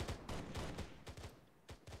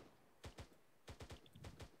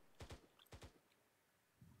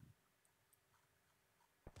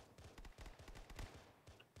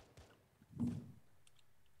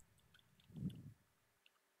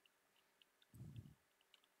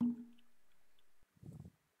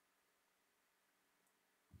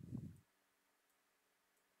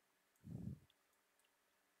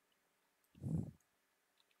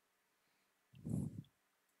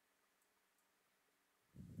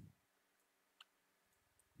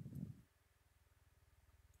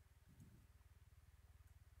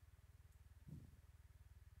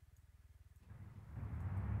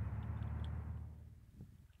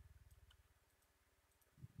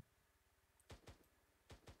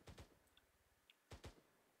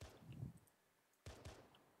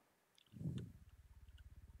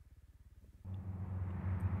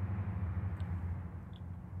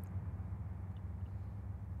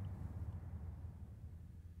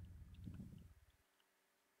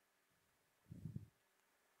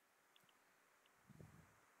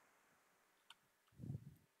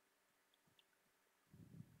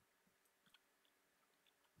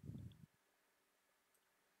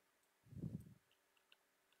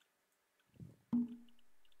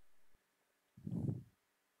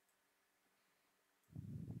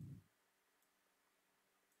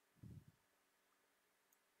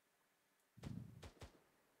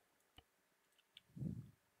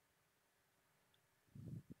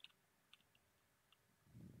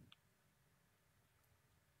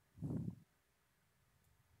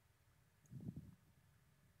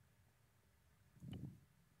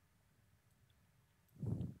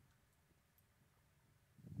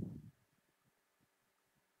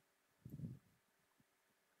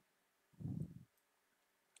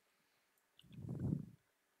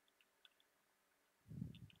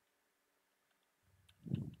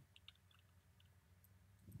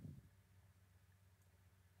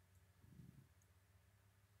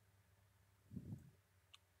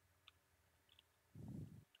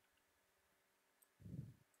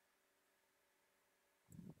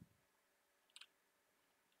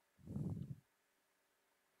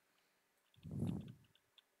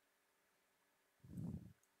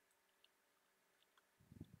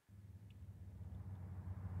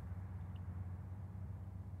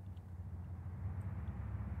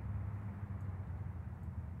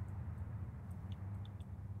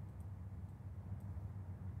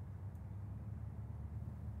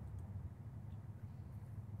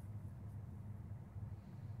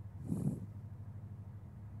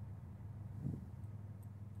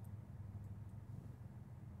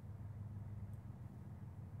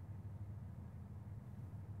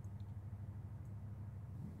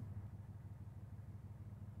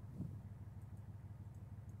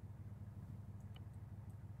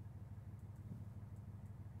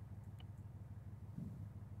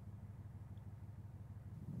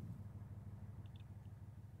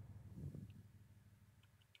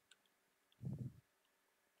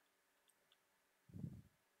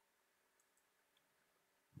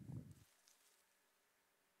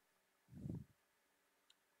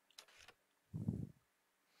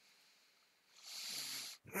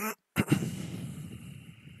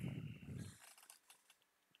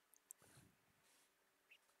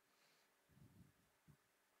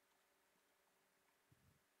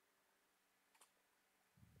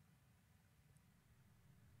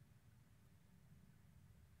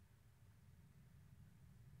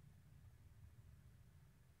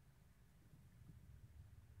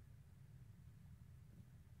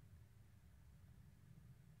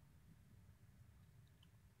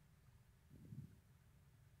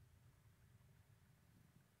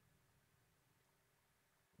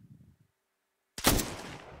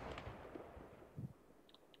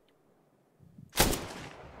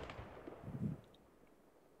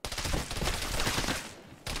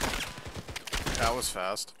 That was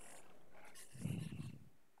fast.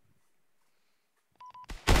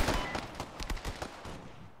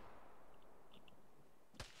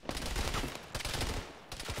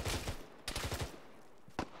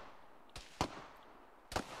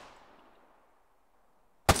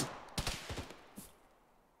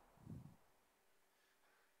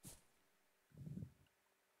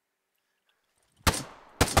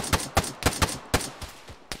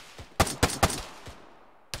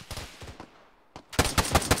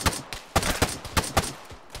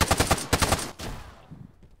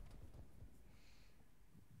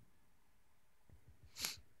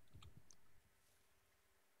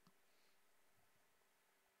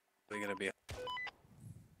 They're gonna be.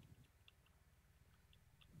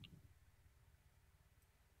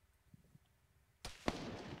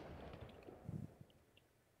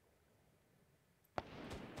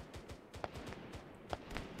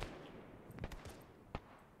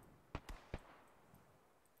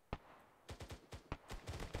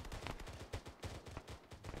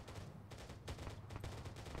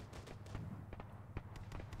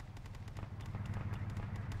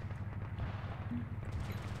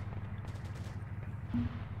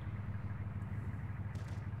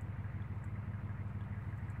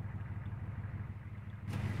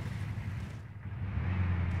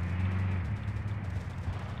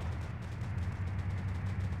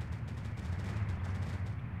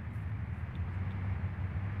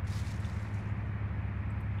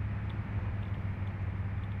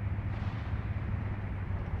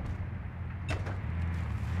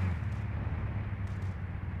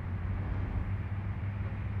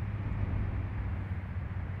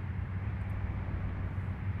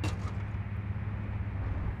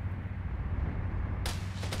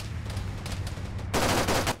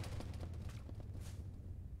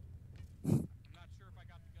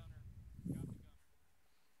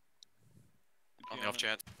 On the off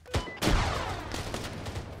chance.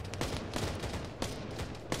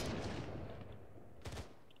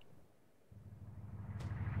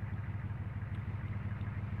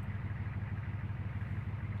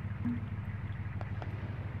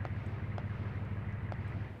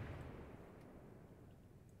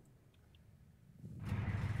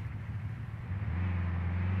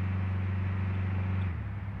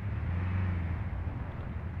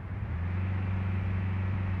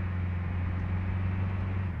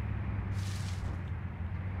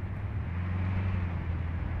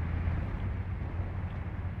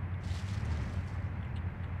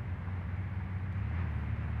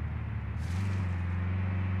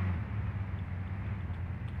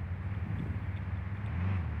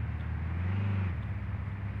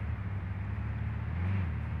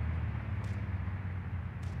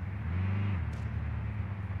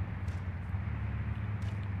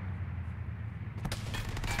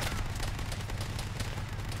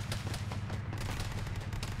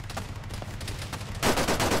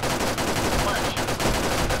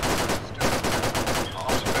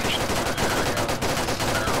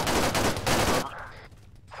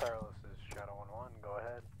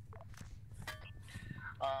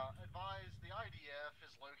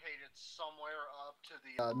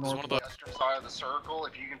 Northwestern side of the circle.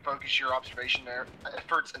 If you can focus your observation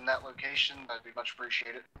efforts in that location, that'd be much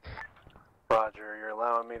appreciated. Roger, you're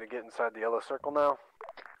allowing me to get inside the yellow circle now?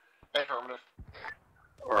 Affirmative.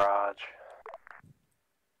 Raj.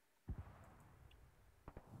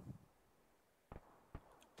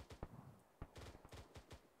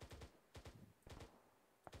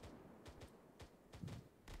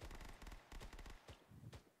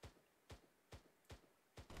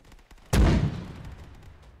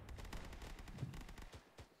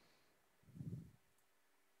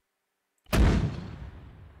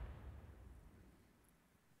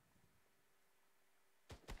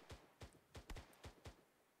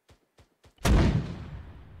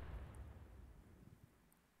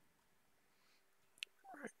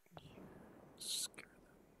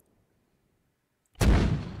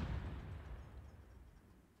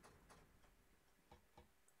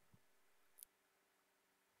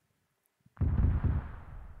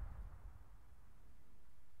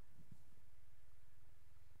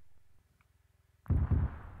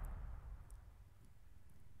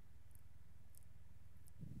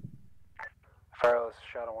 Pharaoh, this is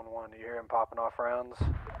Shadow 1-1. Do you hear him popping off rounds?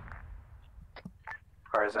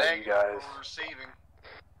 Or is that you guys? Receiving.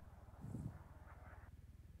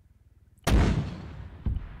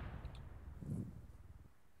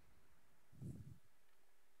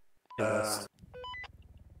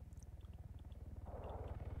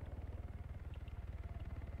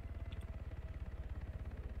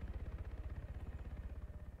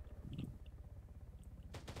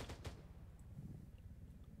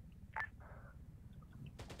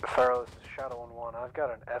 Pharaoh, this is Shadow 1-1. I've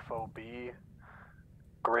got an FOB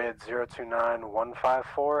grid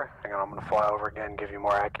 029154. Hang on, I'm going to fly over again and give you a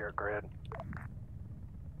more accurate grid.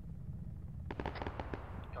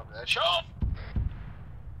 Copy that. Show off!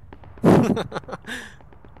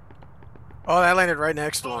 Oh, that landed right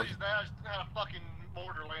next to him. I just had a fucking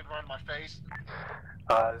mortar land right in my face.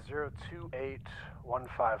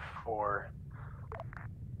 028154.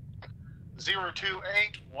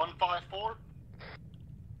 028154.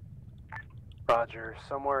 Roger,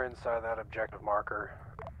 somewhere inside that objective marker.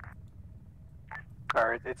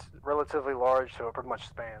 Alright, it's relatively large, so it pretty much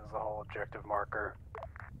spans the whole objective marker.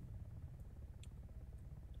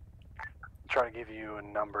 Try to give you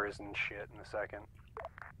numbers and shit in a second.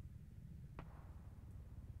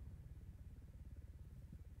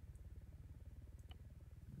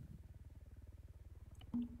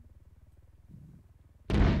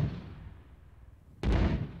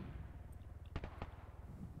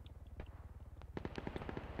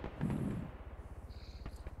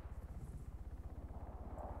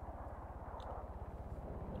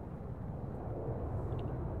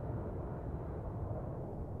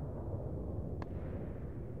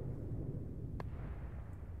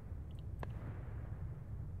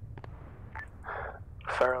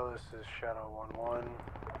 Farrell, this is Shadow 1-1.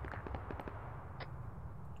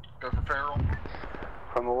 Go for Farrell.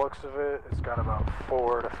 From the looks of it, it's got about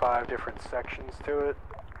 4 to 5 different sections to it.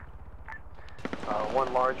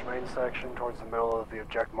 One large main section towards the middle of the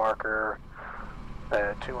object marker,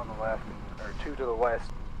 2 on the left, or 2 to the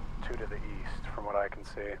west, 2 to the east, from what I can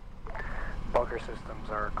see. Bunker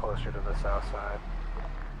systems are closer to the south side.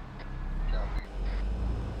 Copy.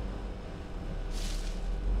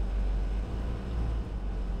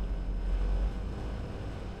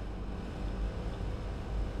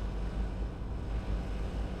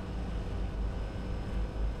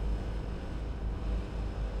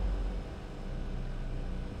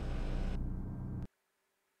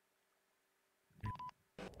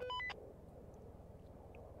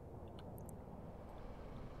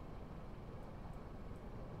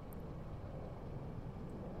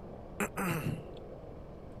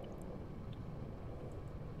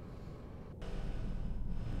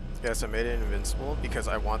 Yes, I made it invincible because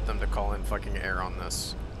I want them to call in fucking air on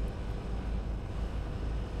this.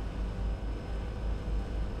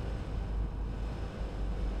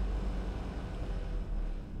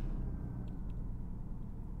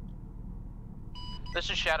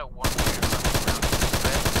 This is Shadow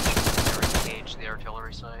 1-2. Engage the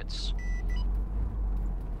artillery sites.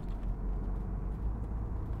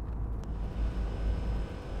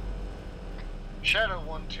 Shadow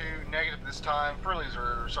 1-2, negative this time. Friendlies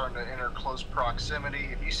are starting to enter close proximity.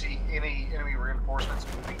 If you see any enemy reinforcements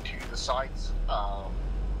moving to the sites,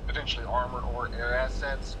 potentially armored or air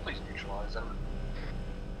assets, please neutralize them.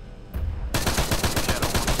 Shadow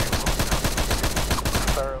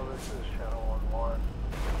 1-2. Farrell, this is Shadow 1-1.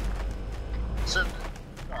 Send it.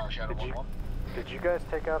 Shadow 1-1. Did you guys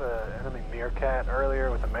take out an enemy Meerkat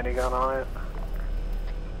earlier with a minigun on it?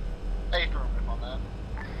 Affirmative on that.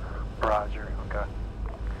 Roger, okay.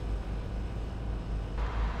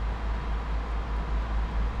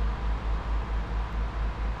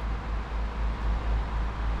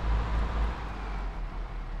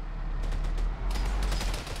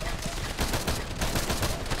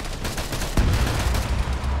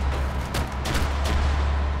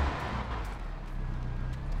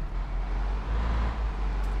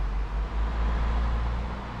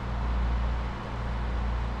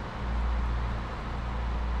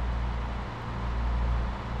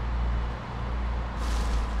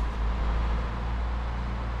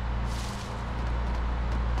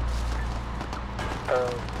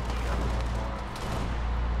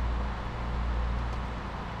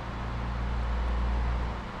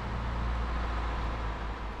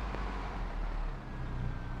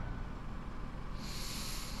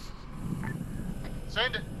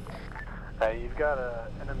 Send it. Hey, you've got an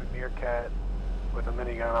enemy Meerkat with a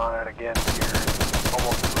minigun on it again here,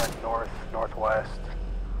 almost direct northwest.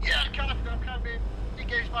 Yeah, I'm kind of being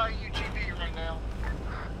engaged by a UGV right now.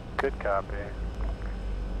 Good copy.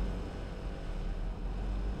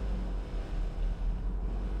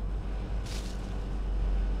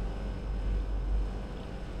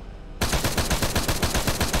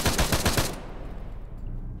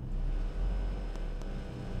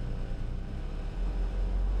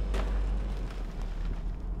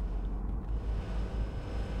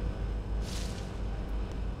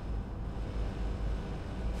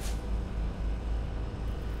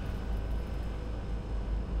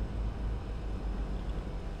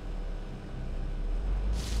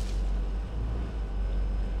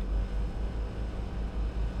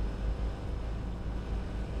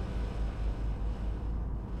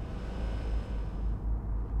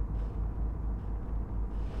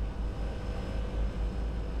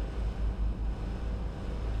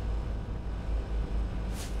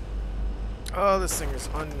 Oh, this thing is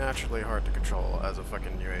unnaturally hard to control as a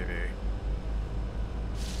fucking UAV.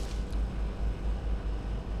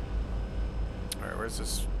 Alright, where's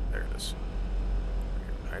this? There it is.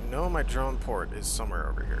 I know my drone port is somewhere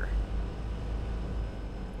over here.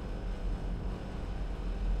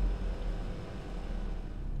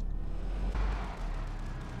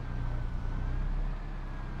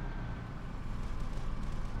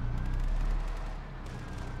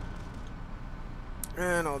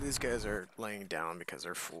 And all these guys are laying down because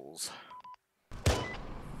they're fools.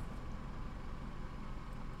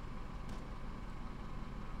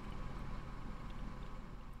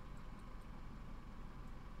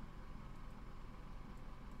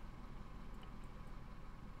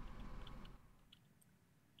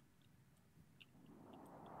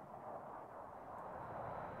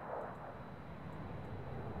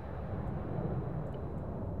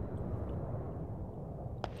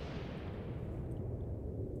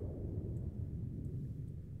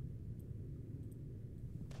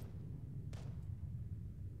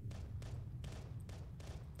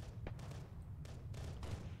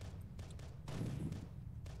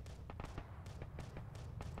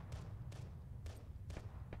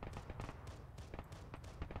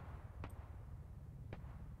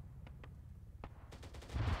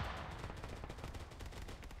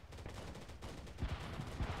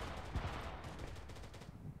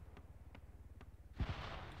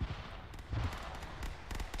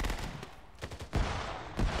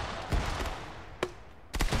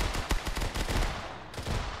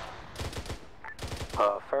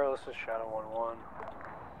 Farrell, this is Shadow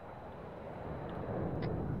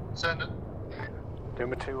 1-1. Send it. Do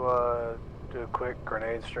me to do a quick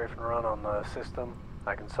grenade strafe and run on the system.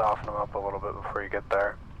 I can soften them up a little bit before you get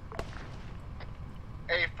there.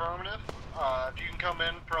 Affirmative. If you can come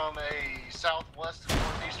in from a southwest to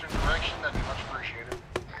northeastern direction, that'd be much appreciated.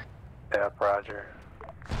 Yep, roger.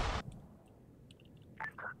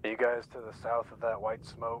 Are you guys to the south of that white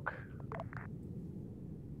smoke?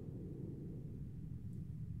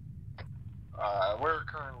 We're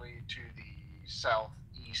currently to the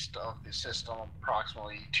southeast of the system,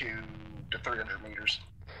 approximately 200 to 300 meters.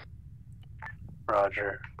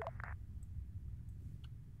 Roger.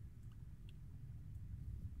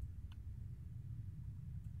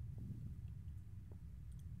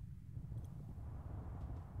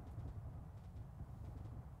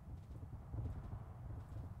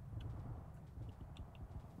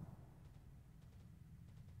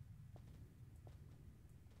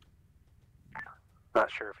 Not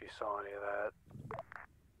sure if you saw any of that.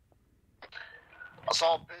 I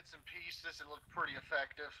saw bits and pieces. It looked pretty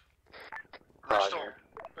effective.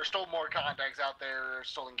 There's still more contacts out there,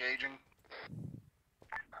 still engaging.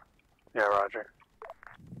 Yeah, roger.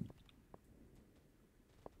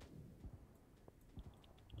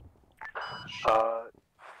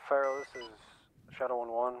 Farrell, this is Shadow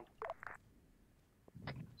 1-1.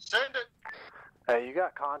 Send it! Hey, you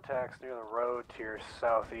got contacts near the road to your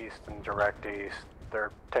southeast and direct east.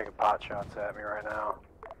 They're taking pot shots at me right now.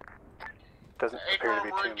 Doesn't appear to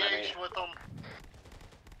be we're too many. engaged with them.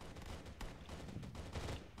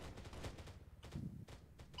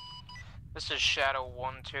 This is Shadow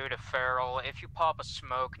 1-2 to Farrell. If you pop a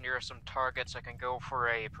smoke near some targets, I can go for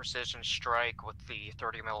a precision strike with the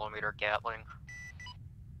 30mm Gatling.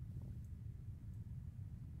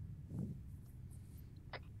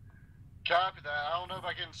 Copy that. I don't know if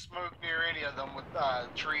I can smoke near any of them with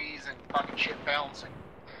trees and fucking shit bouncing.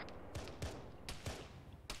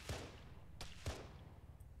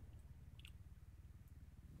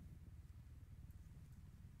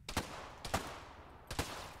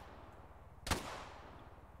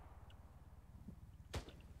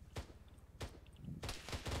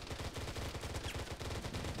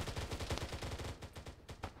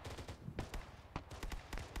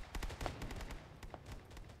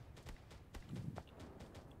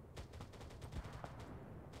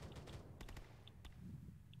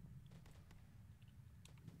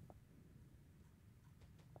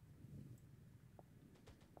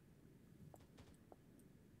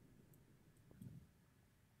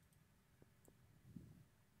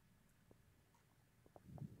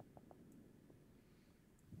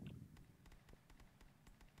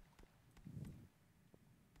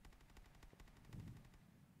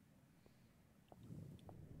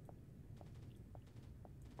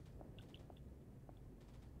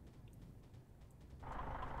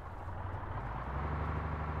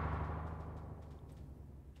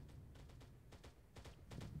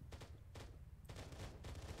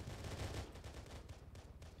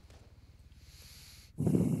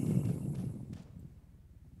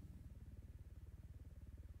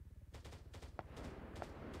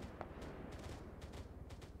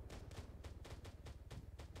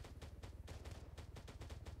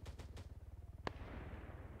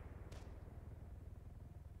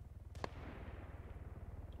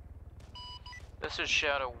 This is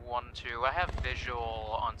Shadow 1-2. I have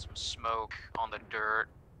visual on some smoke on the dirt.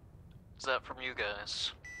 Is that from you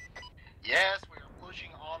guys? Yes, we are pushing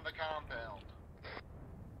on the compound.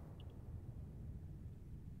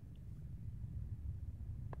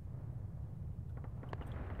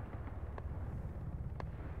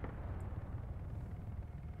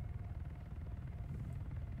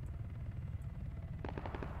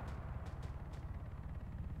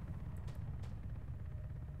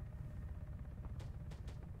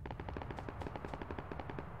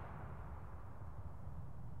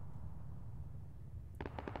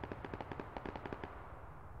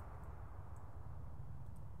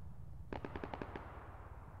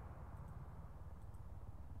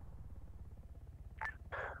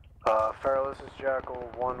 Farrell, this is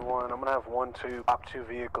Jackal 1-1. I'm gonna have 1-2 pop 2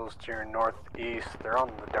 vehicles to your northeast. They're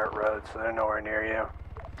on the dirt road, so they're nowhere near you.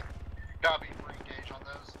 Copy, re-engage on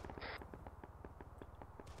those.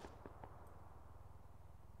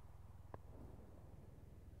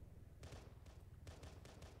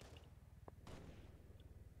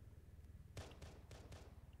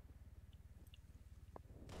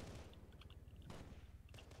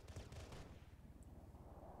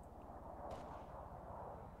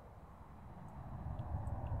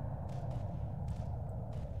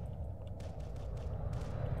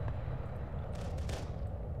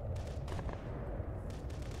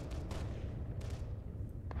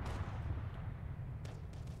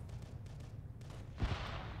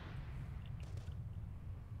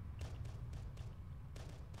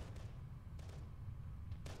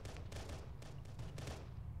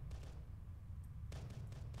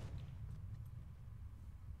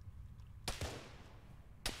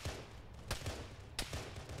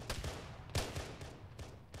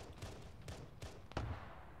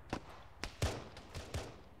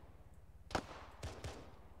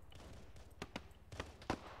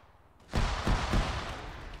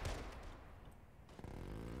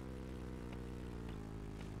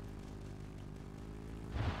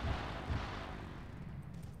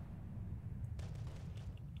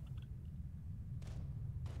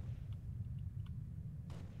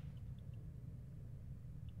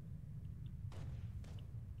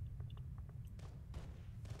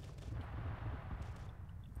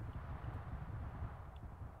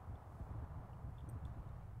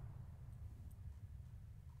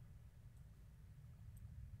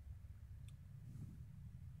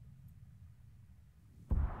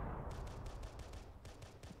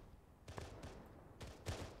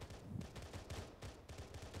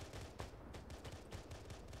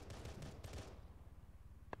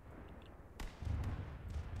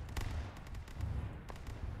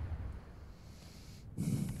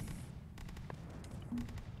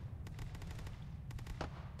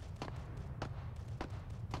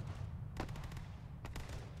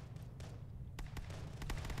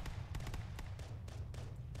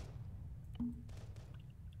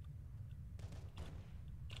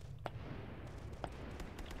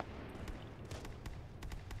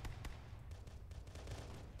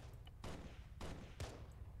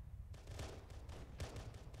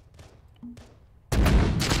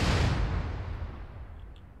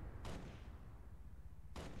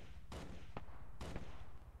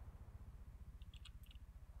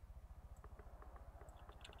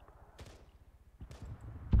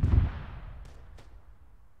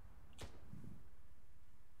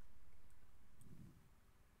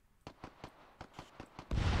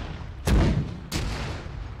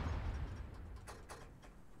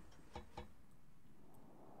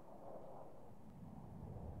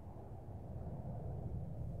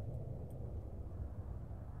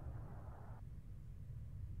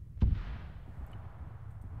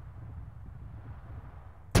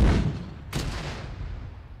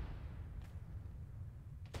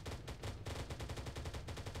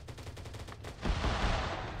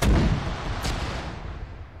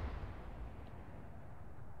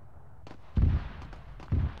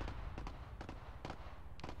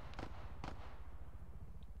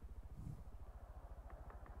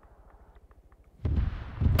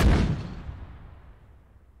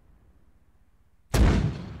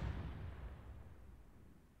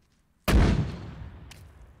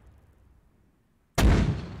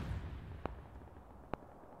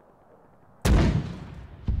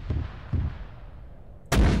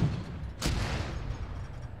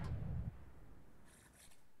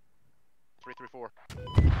 Three, three, four.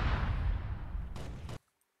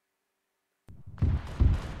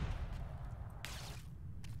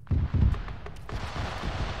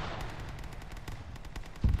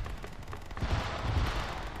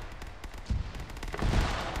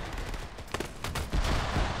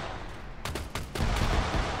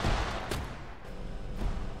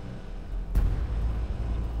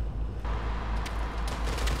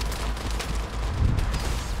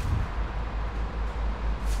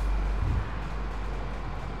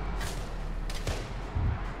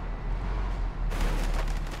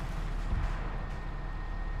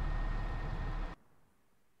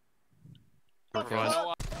 guys.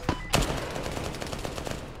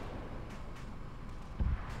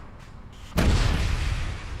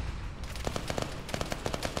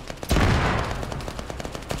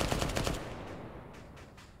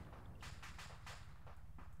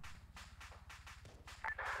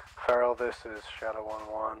 Farrell, this is Shadow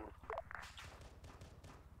 1-1.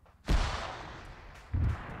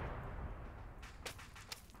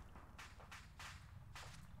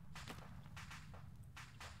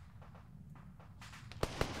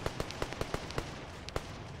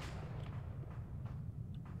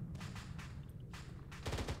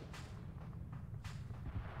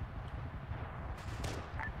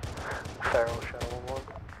 Farrell, Shadow 1-1.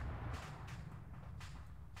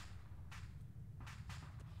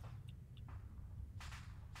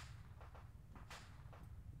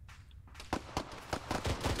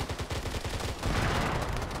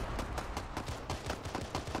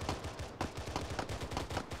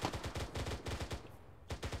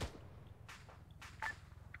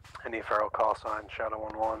 Any Farrell call sign, Shadow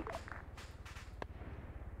 1-1.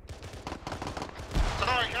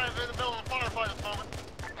 Sorry, kind of in the middle of a firefight at the moment.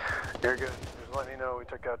 You're good. Just letting you know we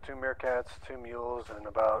took out 2 Meerkats, 2 mules, and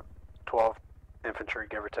about 12 infantry,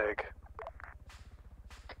 give or take.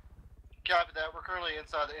 Copy that. We're currently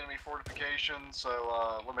inside the enemy fortification,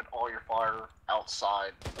 so limit all your fire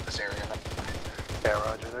outside of this area. Yeah,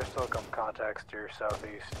 roger. There's still a couple contacts to your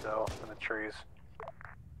southeast still in the trees.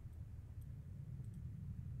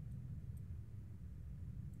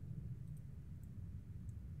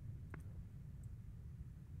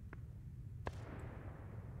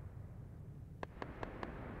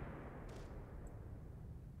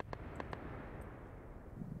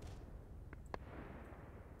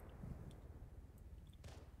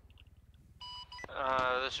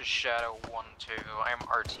 This is Shadow 1-2. I am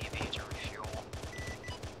RTV to refuel.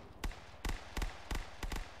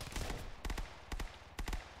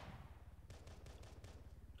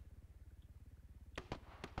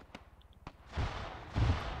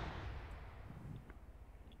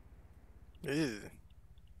 Ew.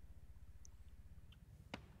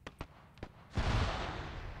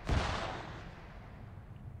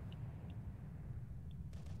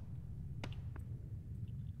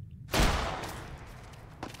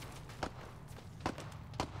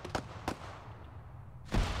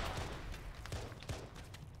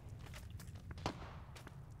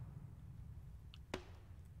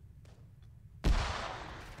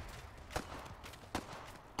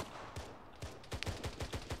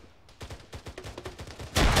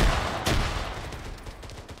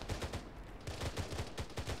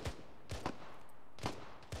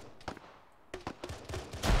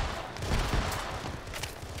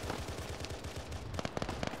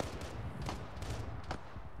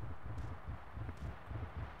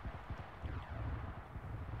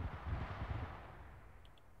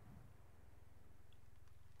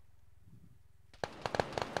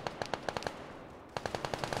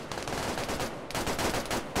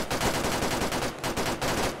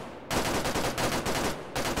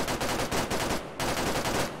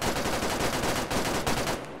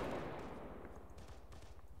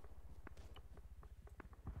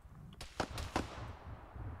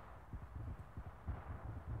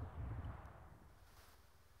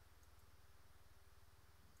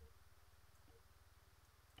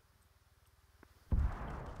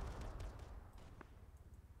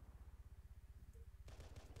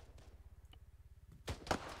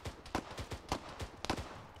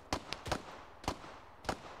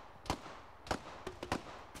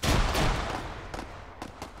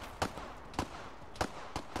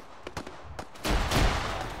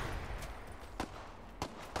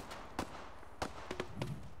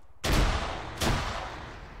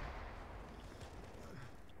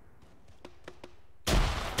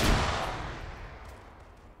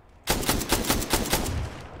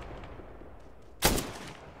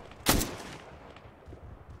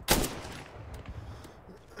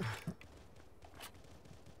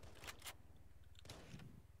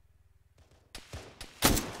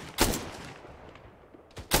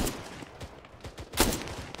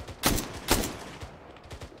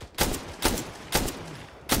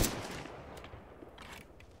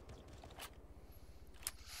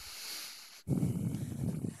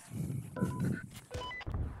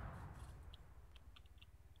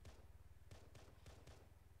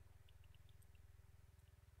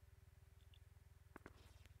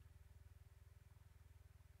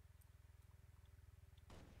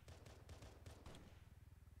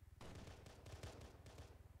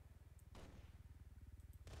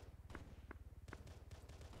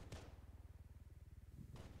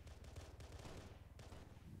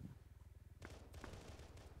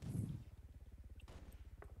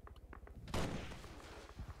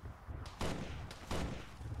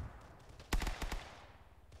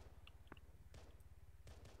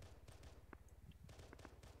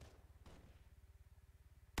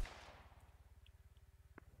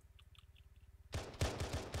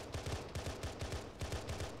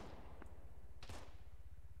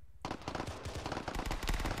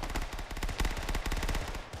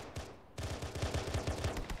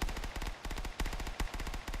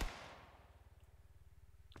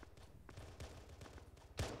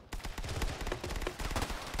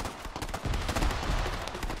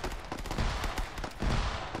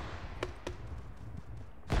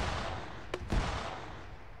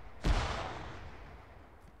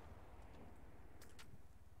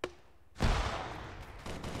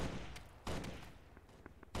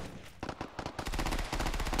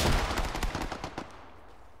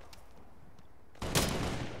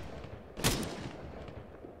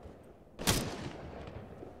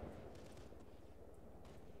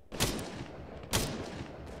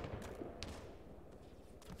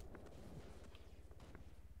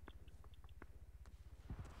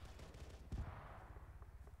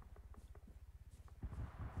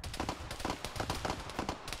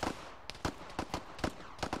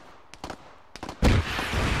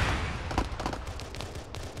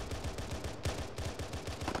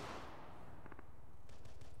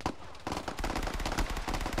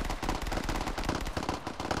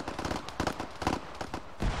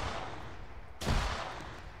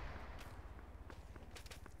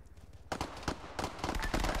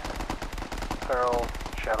 Feral,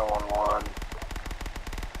 Shadow 1-1.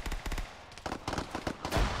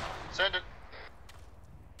 Send it.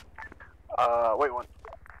 Wait one.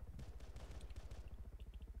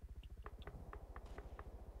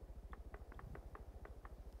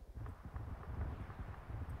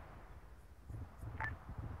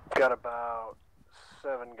 Got about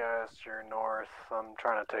 7 guys to your north. I'm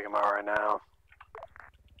trying to take them out right now.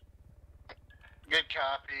 Good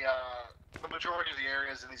copy. The majority of the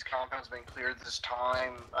areas in these compounds have been cleared this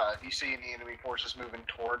time. If you see any enemy forces moving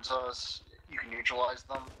towards us, you can neutralize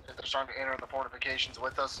them. If they're starting to enter the fortifications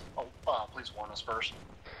with us, please warn us first.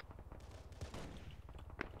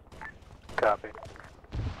 Copy.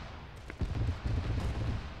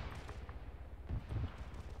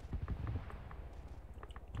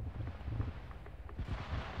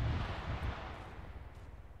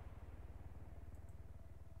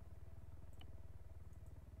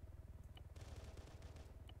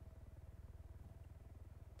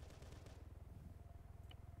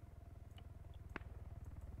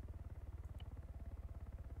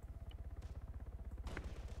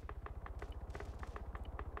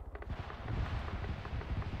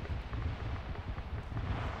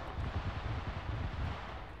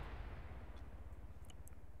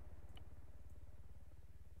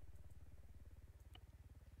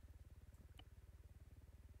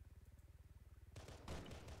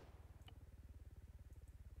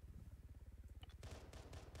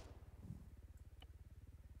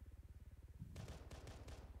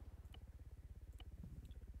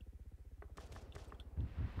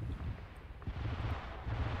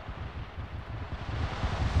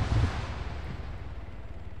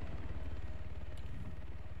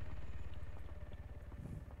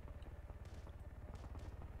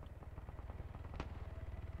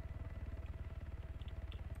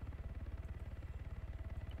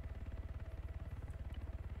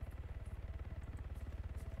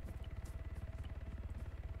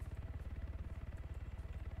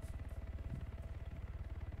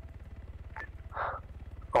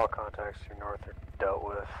 All contacts to your north are dealt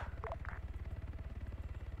with.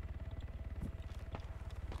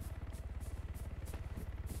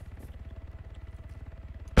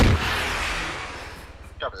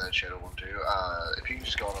 Copy that, Shadow 1-2. If you can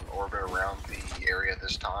just go on an orbit around the area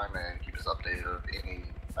this time and keep us updated of any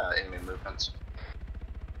enemy movements.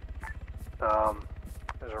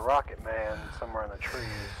 There's a rocket man somewhere in the trees,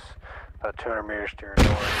 about 200 meters to your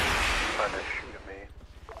north, trying to shoot at me.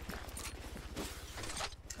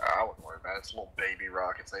 I wouldn't worry about it. It's little baby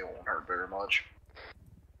rockets. They won't hurt very much.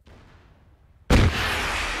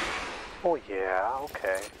 Oh yeah,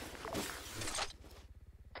 okay.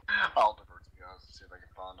 I'll divert some guys to see if I can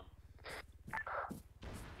find them.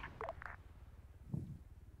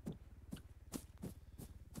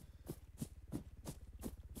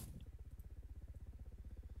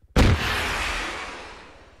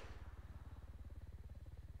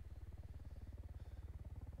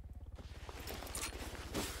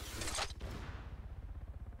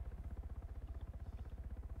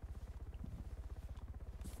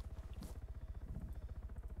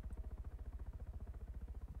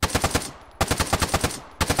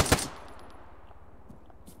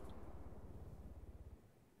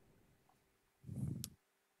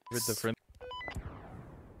 With the friend.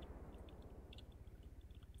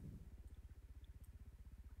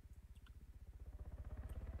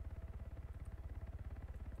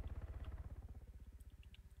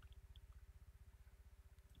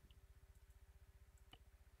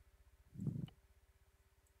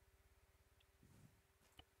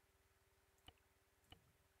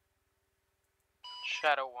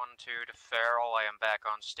 Shadow 1-2 to Feral, I am back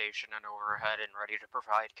on station and overhead and ready to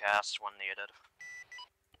provide casts when needed.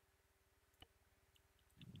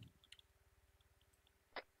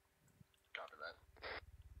 Copy that.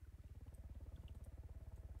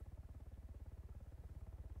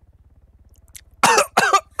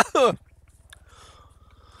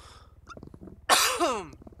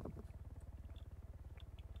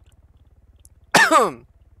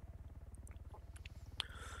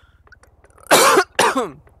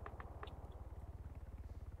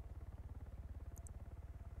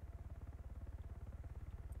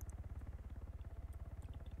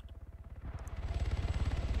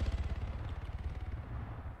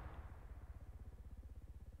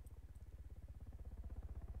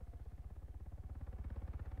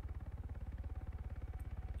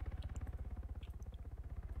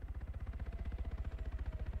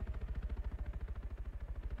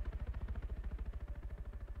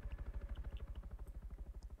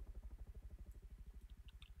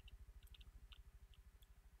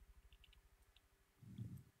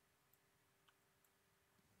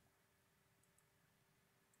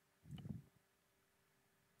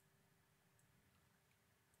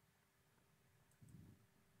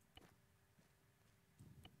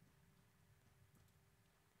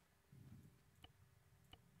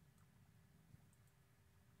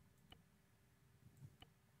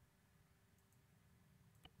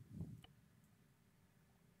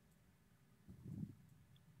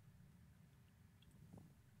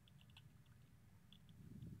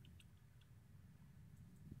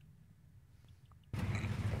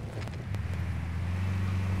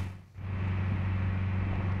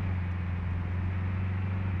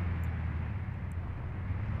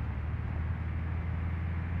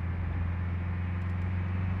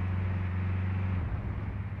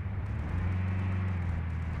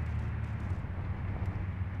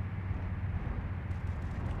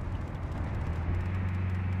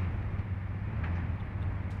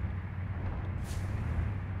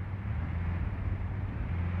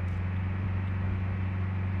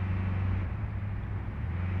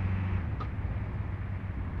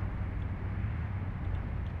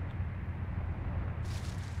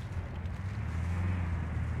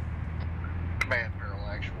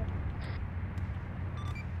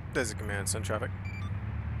 This is command, send traffic.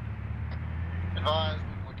 Advised,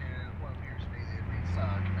 we've looking at what appears to be the enemy's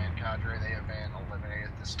command cadre. They have been eliminated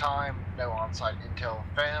at this time. No on-site intel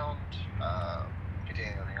found.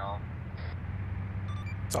 Continuing on.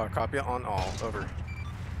 Copy on all. Over.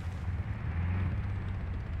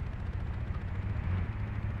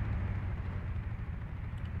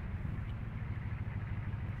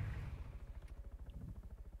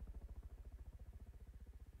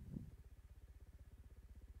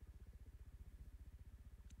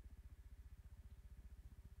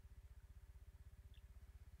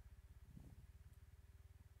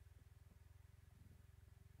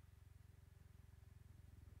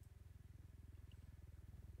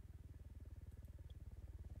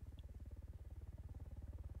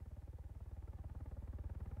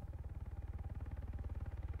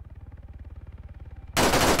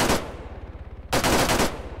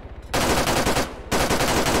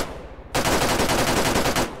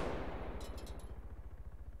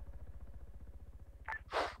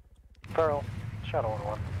 Feral, Shadow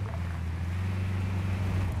 1-1.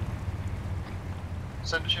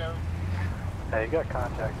 Send a show. Hey, you got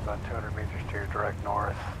contacts about 200 meters to your direct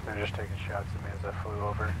north. They're just taking shots at me as I flew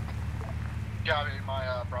over. Copy,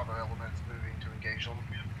 my Bravo element is moving to engage them.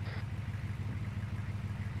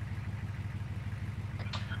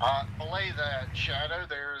 Belay that, Shadow.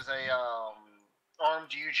 There's a armed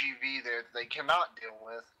UGV there that they cannot deal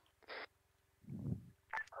with.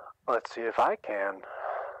 Let's see if I can.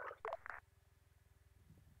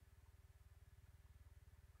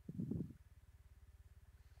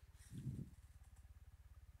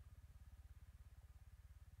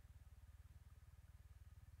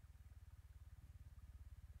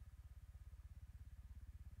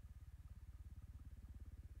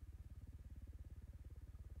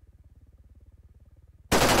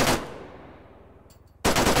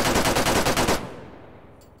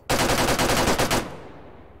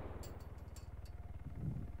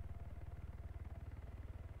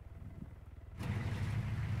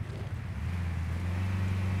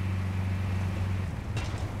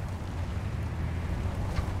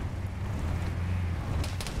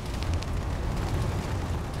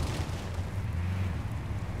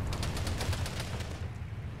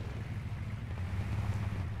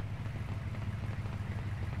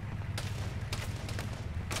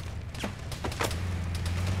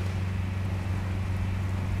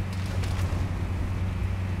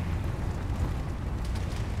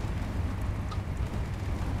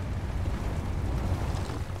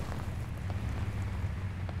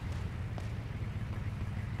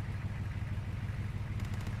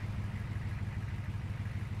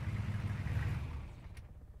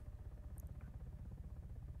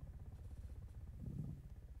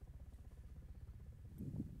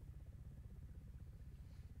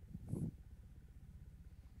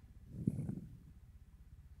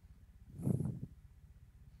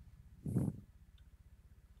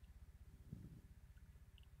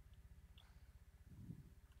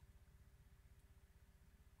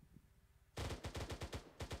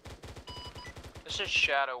 This is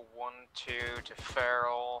Shadow 1-2 to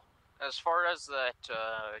Feral. As far as that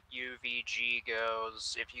UVG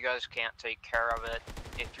goes, if you guys can't take care of it,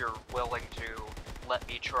 if you're willing to let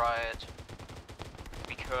me try it,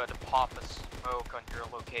 we could pop a smoke on your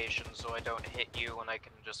location so I don't hit you and I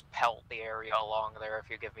can just pelt the area along there if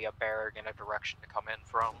you give me a bearing and a direction to come in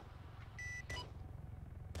from.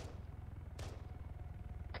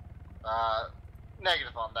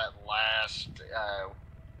 Negative on that last.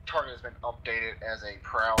 Target has been updated as a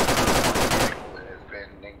prowl vehicle that has been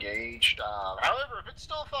engaged. However, if it's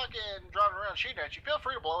still fucking driving around shooting at you, feel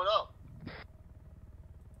free to blow it up.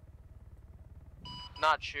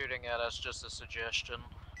 Not shooting at us, just a suggestion.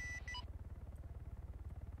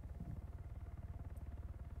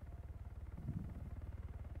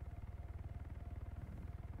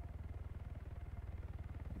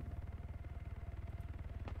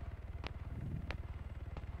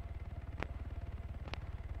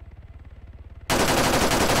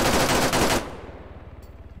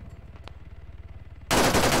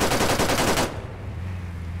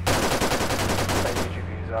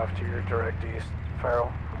 Off to your direct east,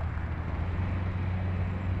 Feral.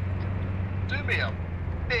 Do me a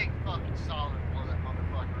big fucking solid, blow that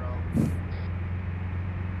motherfucker up.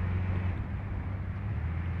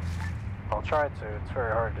 I'll try to. It's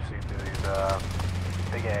very hard to see through these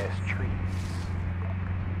big ass trees.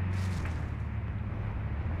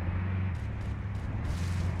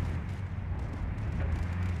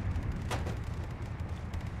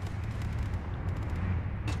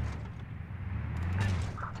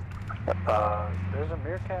 There's a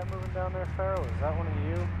meerkat moving down there, Feral. Is that one of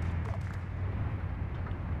you?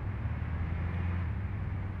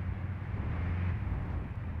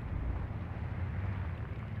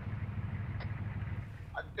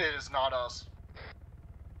 It is not us.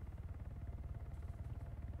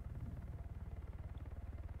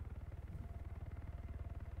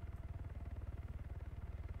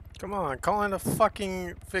 Come on, call in a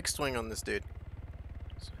fucking fixed wing on this dude.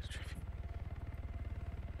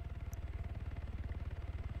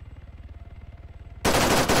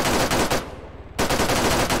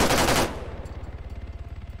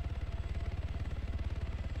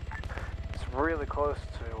 It's really close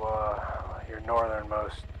to your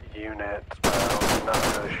northernmost unit. I'm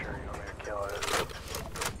not really sure you want me to kill it.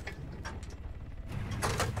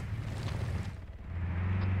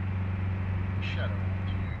 Shadow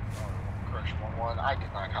 2, correction 1-1. I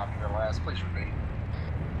did not copy your last. Please repeat.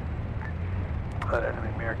 That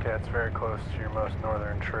enemy Meerkat's very close to your most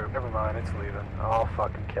northern troop. Never mind, it's leaving. I'll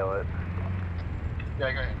fucking kill it.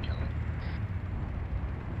 Yeah, go ahead and kill it.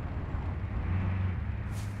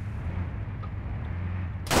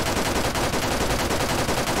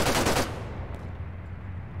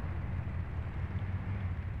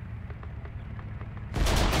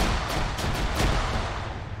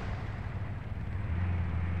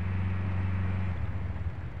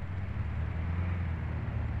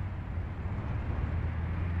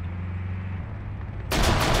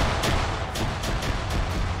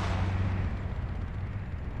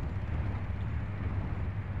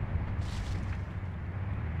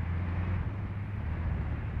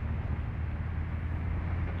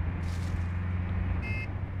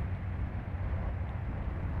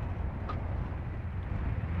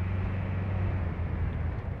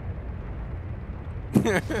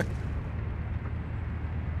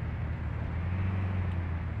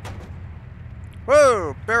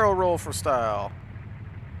 Whoa! Barrel roll for style.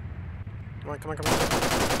 Come on, come on, come on. Come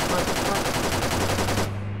on, come on.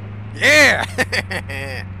 Yeah!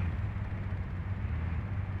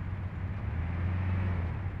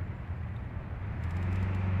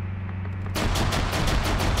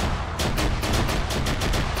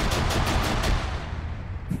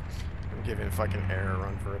 I'm giving fucking air a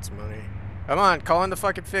run for its money. Come on, call in the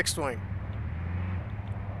fucking fixed wing.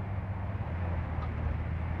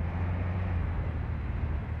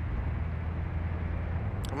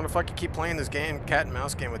 I'm gonna fucking keep playing this game, cat and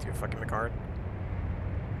mouse game with you, fucking McCard.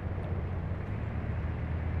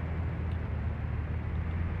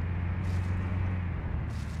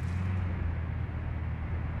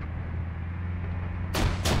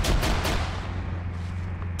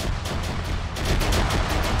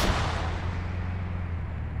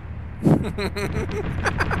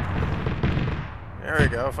 There we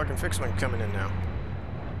go, fucking fixed wing coming in now.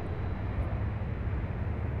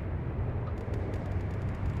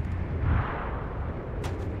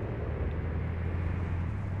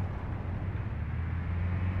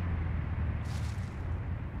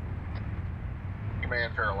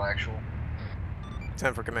 Command, Feral Actual.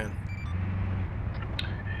 10 for command.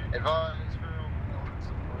 Advise, Feral elements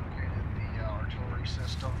have located the artillery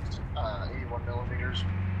systems, 81 millimeters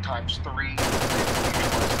times 3.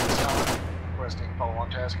 This time, requesting follow-on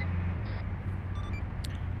tasking.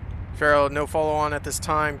 Feral, no follow-on at this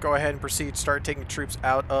time. Go ahead and proceed. Start taking troops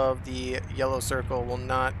out of the yellow circle. Will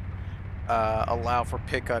not allow for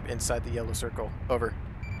pickup inside the yellow circle. Over.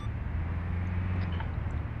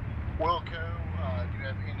 Wilco, do you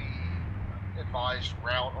have any advised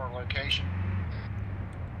route or location?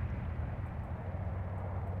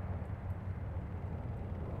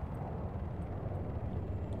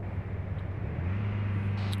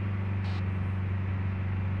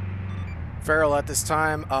 Feral, at this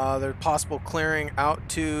time, there's possible clearing out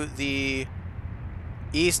to the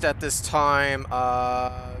east at this time.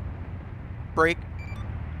 Break.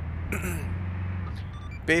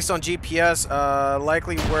 Based on GPS,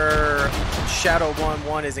 likely where Shadow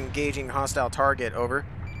 1-1 is engaging hostile target. Over.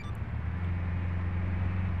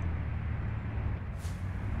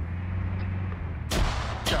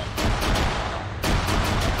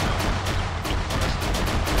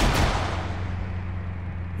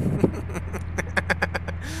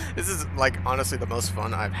 This is, like, honestly the most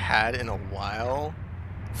fun I've had in a while.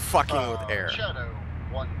 Fucking with air. Shadow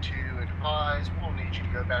 1-2, advise. We'll need you to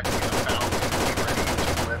go back to the Falcon and be ready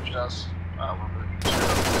to lift us. We're moving to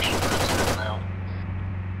our position for now.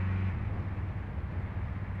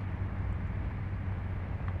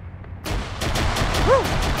 Woo!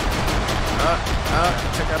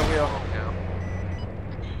 Check out a wheel.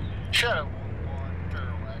 Shadow 1-1,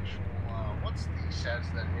 Feral Actual. What's the status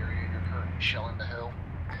of that area you're currently shelling the hill?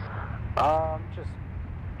 Just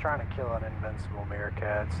trying to kill an invincible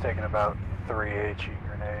Meerkat. It's taken about 3 HE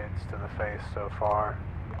grenades to the face so far.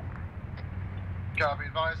 Copy,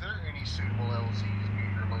 advise. Are there any suitable LZs near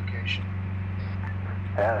your location?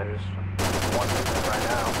 Yeah, there's one unit right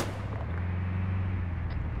now.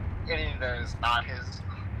 Anything that is not his.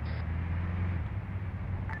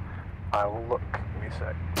 I will look. Give me a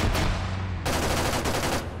sec.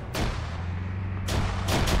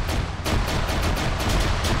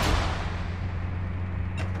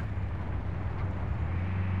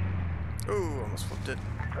 Ooh, almost flipped it.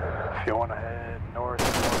 If you want to head north,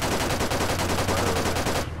 there's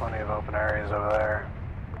plenty of open areas over there.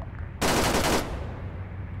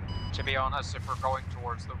 To be honest, if we're going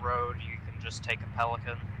towards the road, you can just take a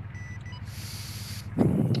Pelican.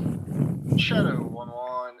 Shadow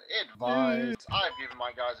 1-1, advise. I've given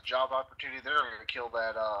my guys a job opportunity. They're going to kill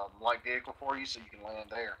that light vehicle for you so you can land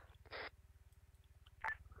there.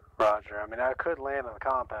 Roger. I mean, I could land on the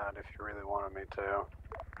compound if you really wanted me to.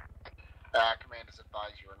 Command has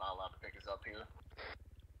advised you are not allowed to pick us up here.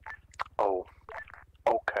 Oh,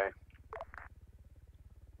 okay.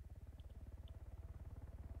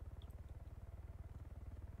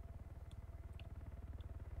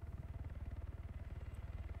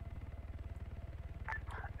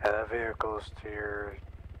 Yeah, that vehicle's to your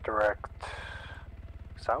direct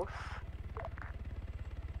south?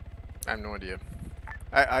 I have no idea.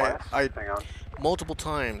 West? I Hang on. multiple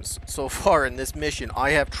times so far in this mission,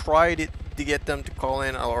 I have tried it to get them to call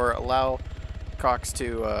in or allow Cox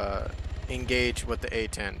to engage with the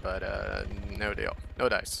A10, but no deal. No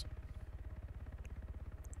dice.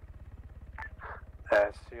 Yeah,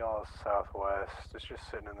 it's y'all southwest. It's just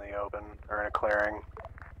sitting in the open, or in a clearing.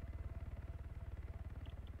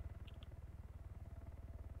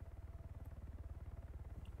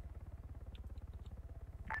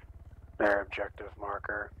 Their objective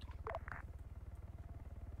marker.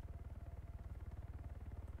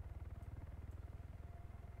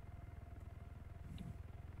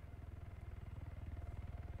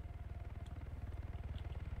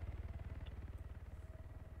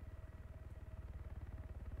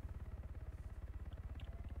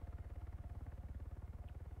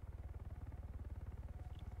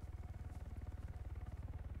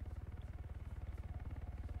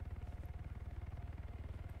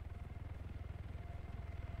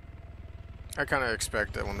 I kind of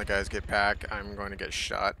expect that when the guys get back, I'm going to get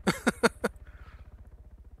shot.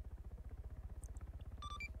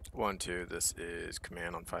 1-2, this is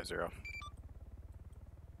command on 5-0.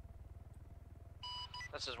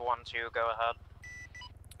 This is 1-2, go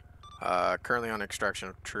ahead. Currently on extraction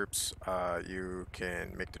of troops, you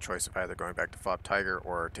can make the choice of either going back to Fob Tiger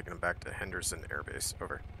or taking them back to Henderson Air Base.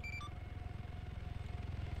 Over.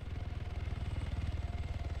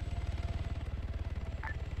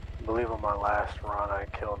 I believe on my last run I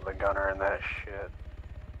killed the gunner in that shit.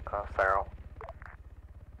 Farrell.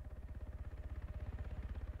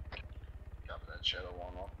 Copy that, Shadow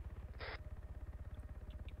 1-1.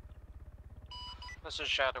 This is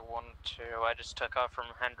Shadow 1-2. I just took off from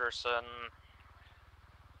Henderson.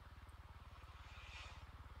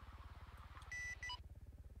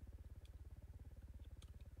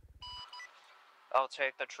 I'll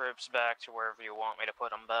take the troops back to wherever you want me to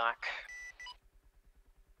put them back.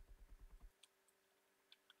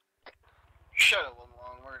 Shadow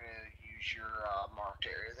 1-1, we're going to use your marked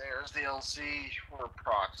area there as the LC. We're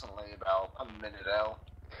approximately about a minute out.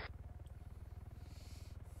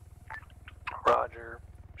 Roger.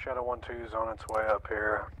 Shadow 1-2 is on its way up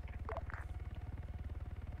here.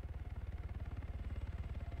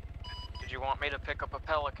 Did you want me to pick up a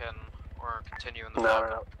Pelican or continue in the No, Falcon?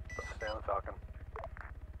 no. Let's stay on the Falcon.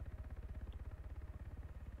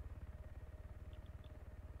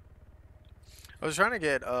 I was trying to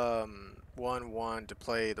get 1-1 to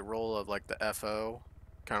play the role of like the FO,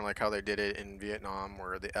 kind of like how they did it in Vietnam,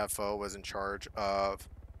 where the FO was in charge of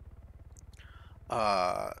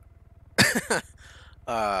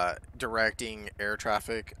directing air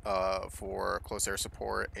traffic for close air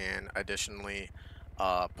support, and additionally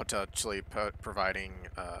potentially providing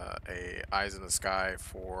a eyes in the sky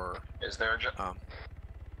for Is there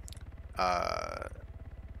a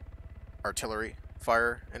artillery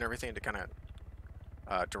fire and everything to kind of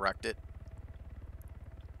direct it.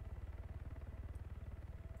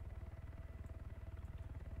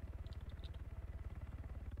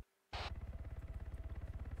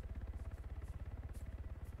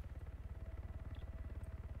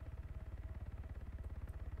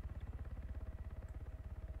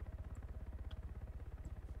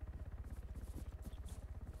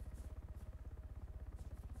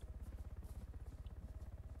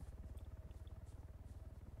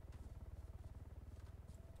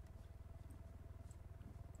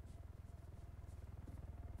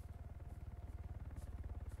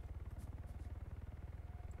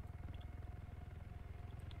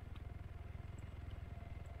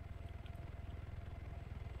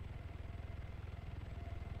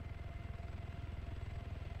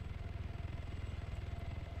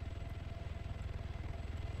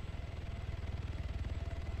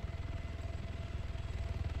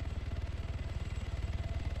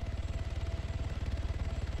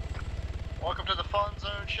 Welcome to the fun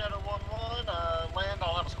zone, Shadow 1-1. Land,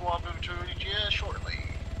 I'll have a squad move to you shortly.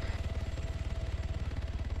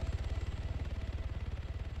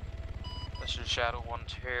 This is Shadow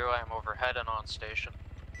 1-2. I am overhead and on station.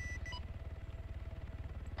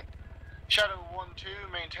 Shadow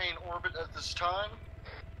 1-2, maintain orbit at this time.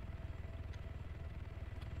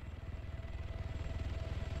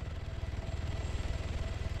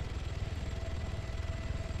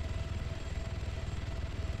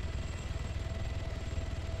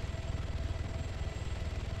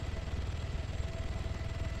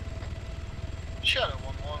 Shadow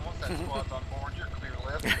 1-1, once that squad's on board, you're clear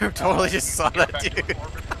left. I totally just saw Get that, back to dude.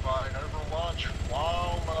 orbit, provide overwatch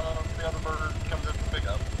while the other bird comes in to pick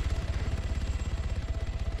up.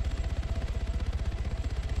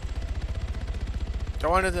 I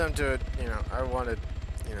wanted them to, you know, I wanted,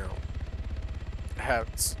 you know,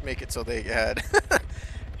 make it so they had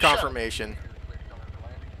confirmation.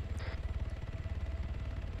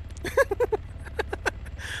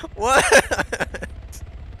 What?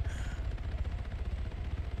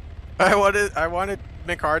 I wanted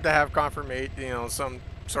McHard to have confirmation, you know, some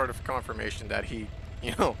sort of confirmation that he,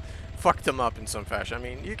 you know, fucked him up in some fashion. I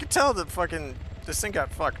mean, you could tell that fucking this thing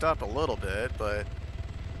got fucked up a little bit, but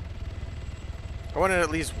I wanted at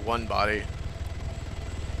least one body.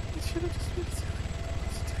 It should have just been silly.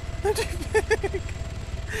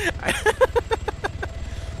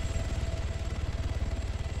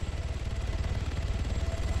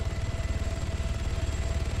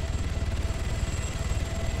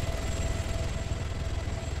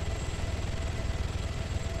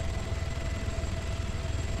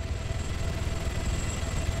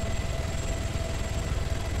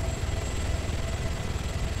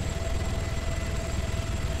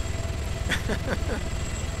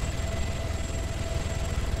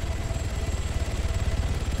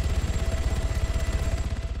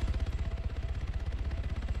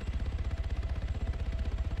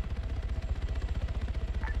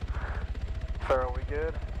 Feral, we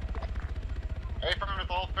good? Affirmative,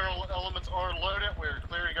 all feral elements are loaded. We're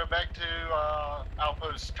clear to go back to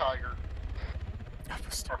Outpost Tiger.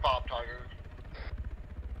 Or Bob Tiger.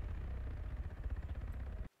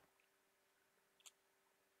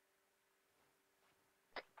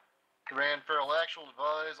 Command Feral Actual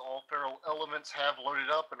advise all feral elements have loaded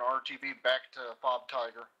up and RTB back to Fob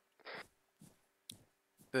Tiger.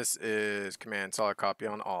 This is Command, solid copy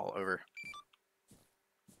on all, over.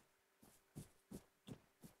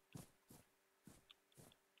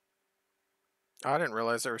 I didn't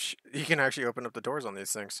realize there was you can actually open up the doors on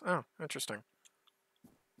these things. Oh, interesting.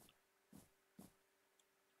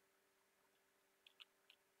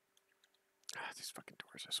 Ah, these fucking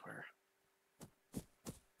doors, I swear.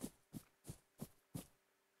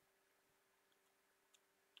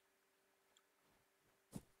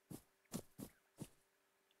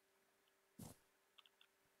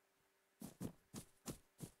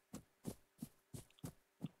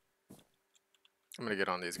 I'm gonna get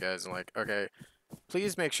on these guys and like, okay,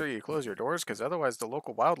 please make sure you close your doors, because otherwise the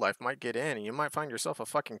local wildlife might get in and you might find yourself a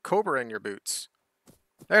fucking cobra in your boots.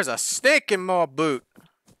 There's a snake in my boot.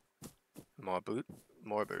 More boot?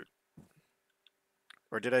 More boot.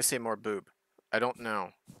 Or did I say more boob? I don't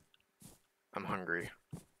know. I'm hungry.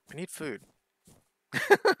 I need food.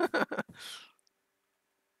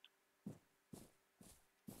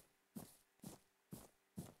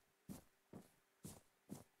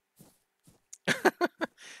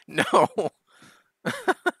 No.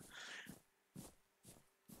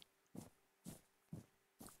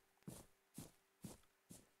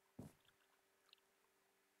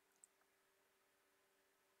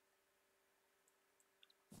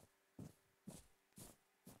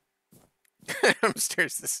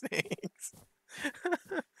 Hamsters the snakes.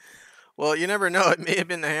 Well, you never know. It may have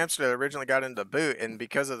been the hamster that originally got into the boot, and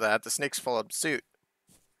because of that, the snakes followed suit.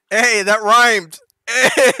 Hey, that rhymed!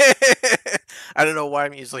 I don't know why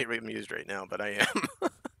I'm easily amused right now, but I am.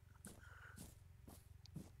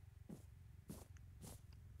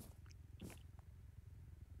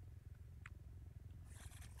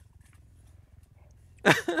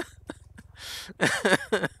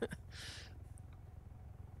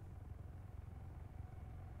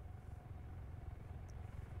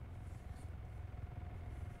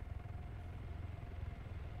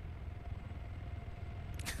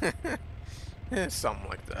 Something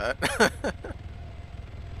like that.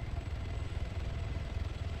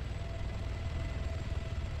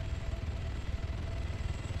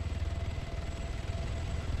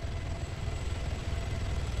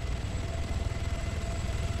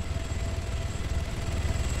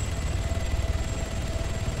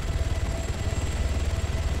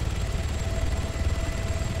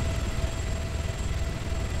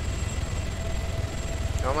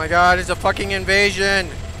 my god, it's a fucking invasion!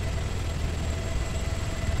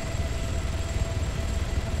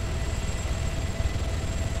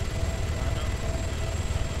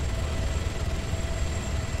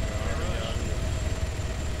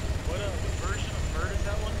 What version of bird is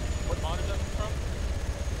that one? What mod is that from?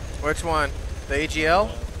 Which one? The AGL?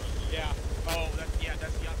 Yeah. Oh, that's the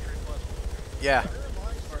Upgrade Plus. Yeah.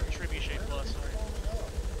 Or Trebuchet Plus, sorry.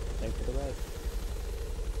 Thanks for the ride.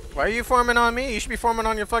 Why are you forming on me? You should be forming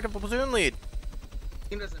on your fucking platoon lead.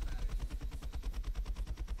 Team doesn't matter.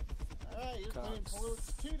 Alright, you're playing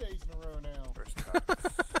Pollux 2 days in a row now.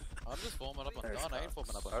 I'm just forming up on There's done. I ain't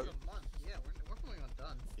forming up on Yeah, good. we're going on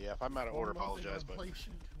done. Yeah, if I'm out of order, apologize, but.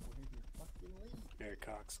 Eric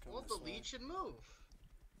Cox, come Well, this the way. lead should move.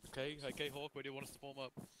 Okay, Hawk, where do you want us to form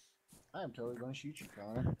up? I am totally going to shoot you,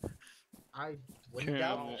 Connor. I wouldn't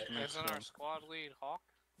doubt that. Isn't our squad lead Hawk?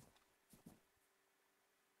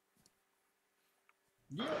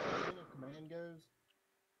 Yeah, chain of command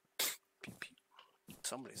goes.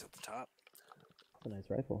 Somebody's at the top. That's a nice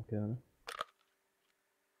rifle, Kiana.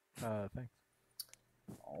 Thanks.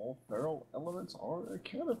 All feral elements are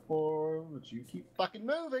accounted for, but you keep fucking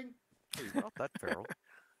moving. He's not that feral.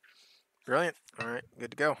 Brilliant. Alright,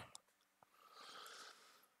 good to go.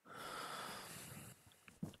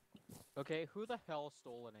 Okay, who the hell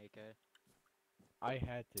stole an AK? I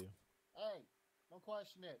had to. Hey, don't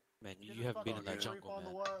question it. Man, Get you the haven't been in fucking that free jungle, on the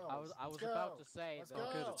man. world. I was Let's about go. to say Let's that.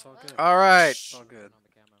 go. Good, it's all good. Alright. It's all good. On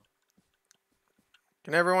the camo.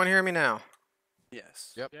 Can everyone hear me now?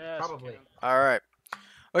 Yes. Yep. Yes, Probably. Alright.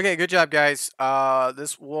 Okay, good job, guys.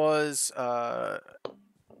 This was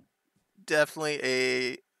definitely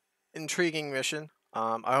a intriguing mission.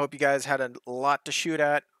 I hope you guys had a lot to shoot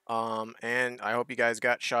at, and I hope you guys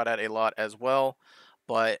got shot at a lot as well.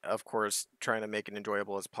 But of course, trying to make it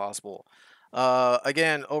enjoyable as possible.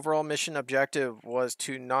 Again, overall mission objective was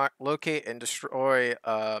to not locate and destroy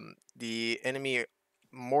the enemy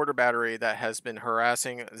mortar battery that has been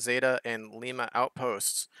harassing Zeta and Lima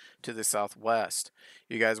outposts to the southwest.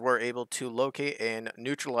 You guys were able to locate and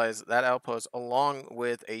neutralize that outpost along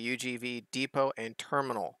with a UGV depot and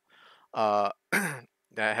terminal that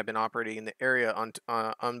have been operating in the area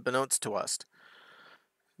unbeknownst to us.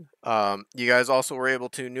 You guys also were able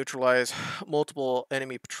to neutralize multiple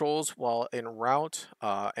enemy patrols while en route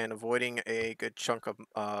and avoiding a good chunk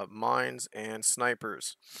of mines and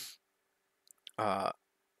snipers.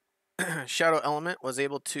 Shadow Element was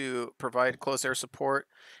able to provide close air support,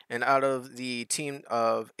 and out of the team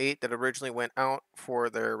of 8 that originally went out for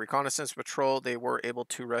their reconnaissance patrol, they were able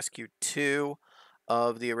to rescue 2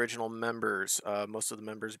 of the original members, most of the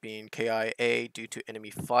members being KIA due to enemy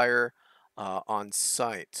fire on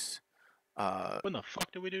site. When the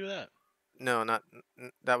fuck did we do that? No, not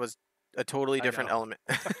that was a totally different know.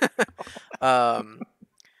 element.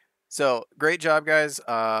 So great job, guys.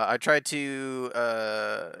 I tried to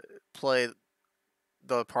play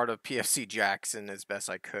the part of PFC Jackson as best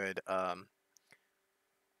I could,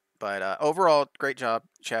 but overall, great job.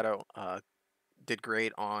 Shadow did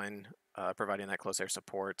great on providing that close air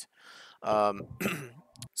support.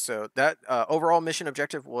 So that overall mission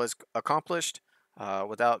objective was accomplished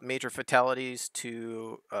without major fatalities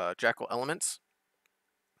to Jackal elements.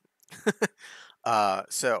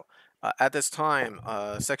 At this time,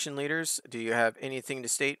 section leaders, do you have anything to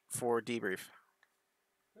state for debrief?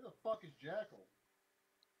 Who the fuck is Jackal?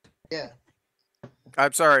 Yeah.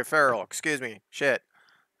 I'm sorry, Feral. Excuse me. Shit.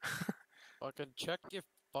 Fucking check your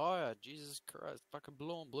fire. Jesus Christ. Fucking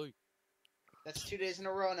blue on blue. That's 2 days in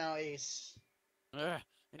a row now, Ace. Yeah.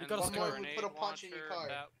 And you And got one a more smoke. would put a punch in your launcher,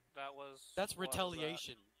 card. That was. That's what was that?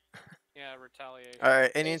 retaliation. Yeah, retaliation. All right.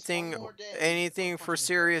 Ace, one Anything? more day. Anything for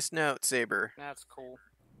serious note, Saber? That's cool.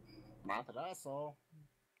 Not that I saw.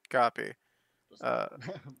 Copy. Just-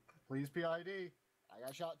 Please PID. I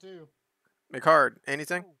got shot too. McHard,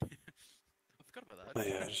 anything? I forgot about that. Oh,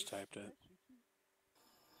 yeah, I just typed it.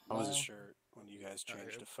 I wasn't Well, sure when you guys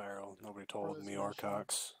changed to Feral. Nobody for told this me or mission.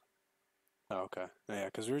 Cox. Oh, okay. Yeah,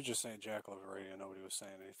 because we were just saying Jackal over radio. Nobody was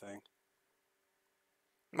saying anything.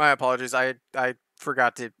 My apologies. I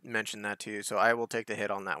forgot to mention that to you, so I will take the hit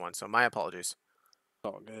on that one. So my apologies. It's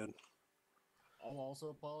all good. I'll also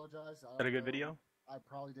apologize. That a good video? I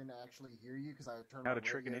probably didn't actually hear you because I turned How my to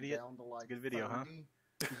trick an radio idiot? down to like Good video, huh? 30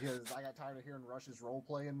 because I got tired of hearing Rush's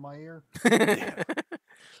roleplay in my ear.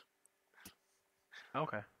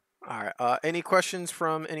 Okay. All right. Any questions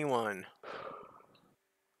from anyone?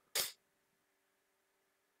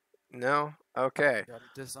 No? Okay.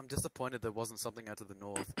 Yeah, I'm disappointed there wasn't something out to the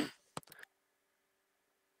north.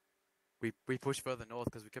 We pushed further north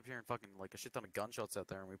because we kept hearing fucking like a shit ton of gunshots out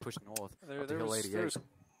there, and we pushed north. up to Hill 88.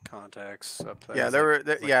 contacts up there. Yeah, It's there like- were.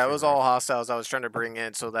 There, it's like yeah, it two was all rifles. hostiles. I was trying to bring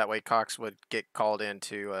in so that way Cox would get called in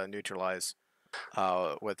to neutralize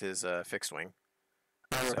with his fixed wing.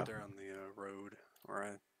 Right So. there on the road where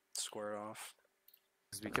I squared off.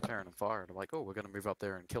 Because we kept hearing him fire, and I'm like, oh, we're gonna move up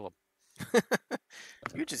there and kill him.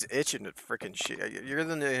 You're just itching to freaking shit. You're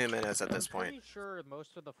the new Jimenez at this I'm point. pretty sure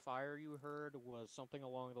most of the fire you heard was something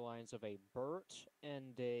along the lines of a Burt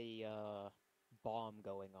and a bomb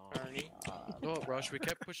going on. No, Rush, we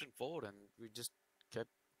kept pushing forward, and we just kept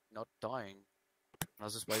not dying. I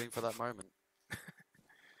was just waiting for that moment.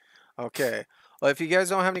 Okay. Well, if you guys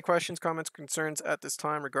don't have any questions, comments, concerns at this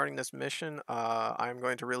time regarding this mission, I'm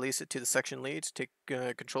going to release it to the section leads, take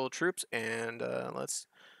control of troops, and let's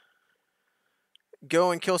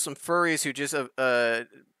go and kill some furries who just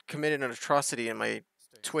committed an atrocity in my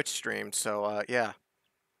Twitch stream. So, yeah.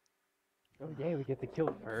 Oh yeah, we get to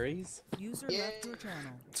kill furries. User left your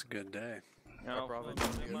channel. It's a good day. No,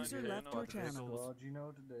 User left your channel. Well, you know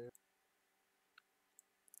what to do.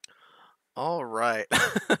 All right.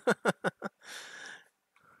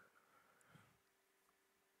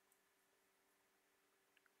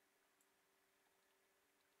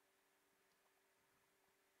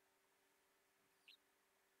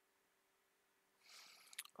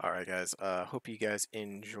 All right, guys. Hope you guys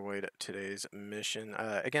enjoyed today's mission.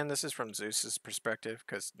 Again, this is from Zeus's perspective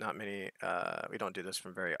because not many. We don't do this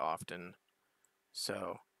from very often.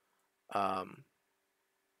 So, so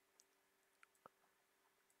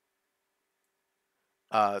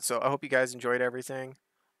I hope you guys enjoyed everything.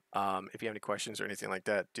 If you have any questions or anything like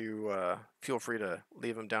that, do feel free to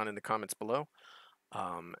leave them down in the comments below.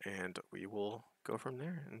 And we will go from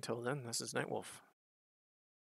there. Until then, this is Nightwolf.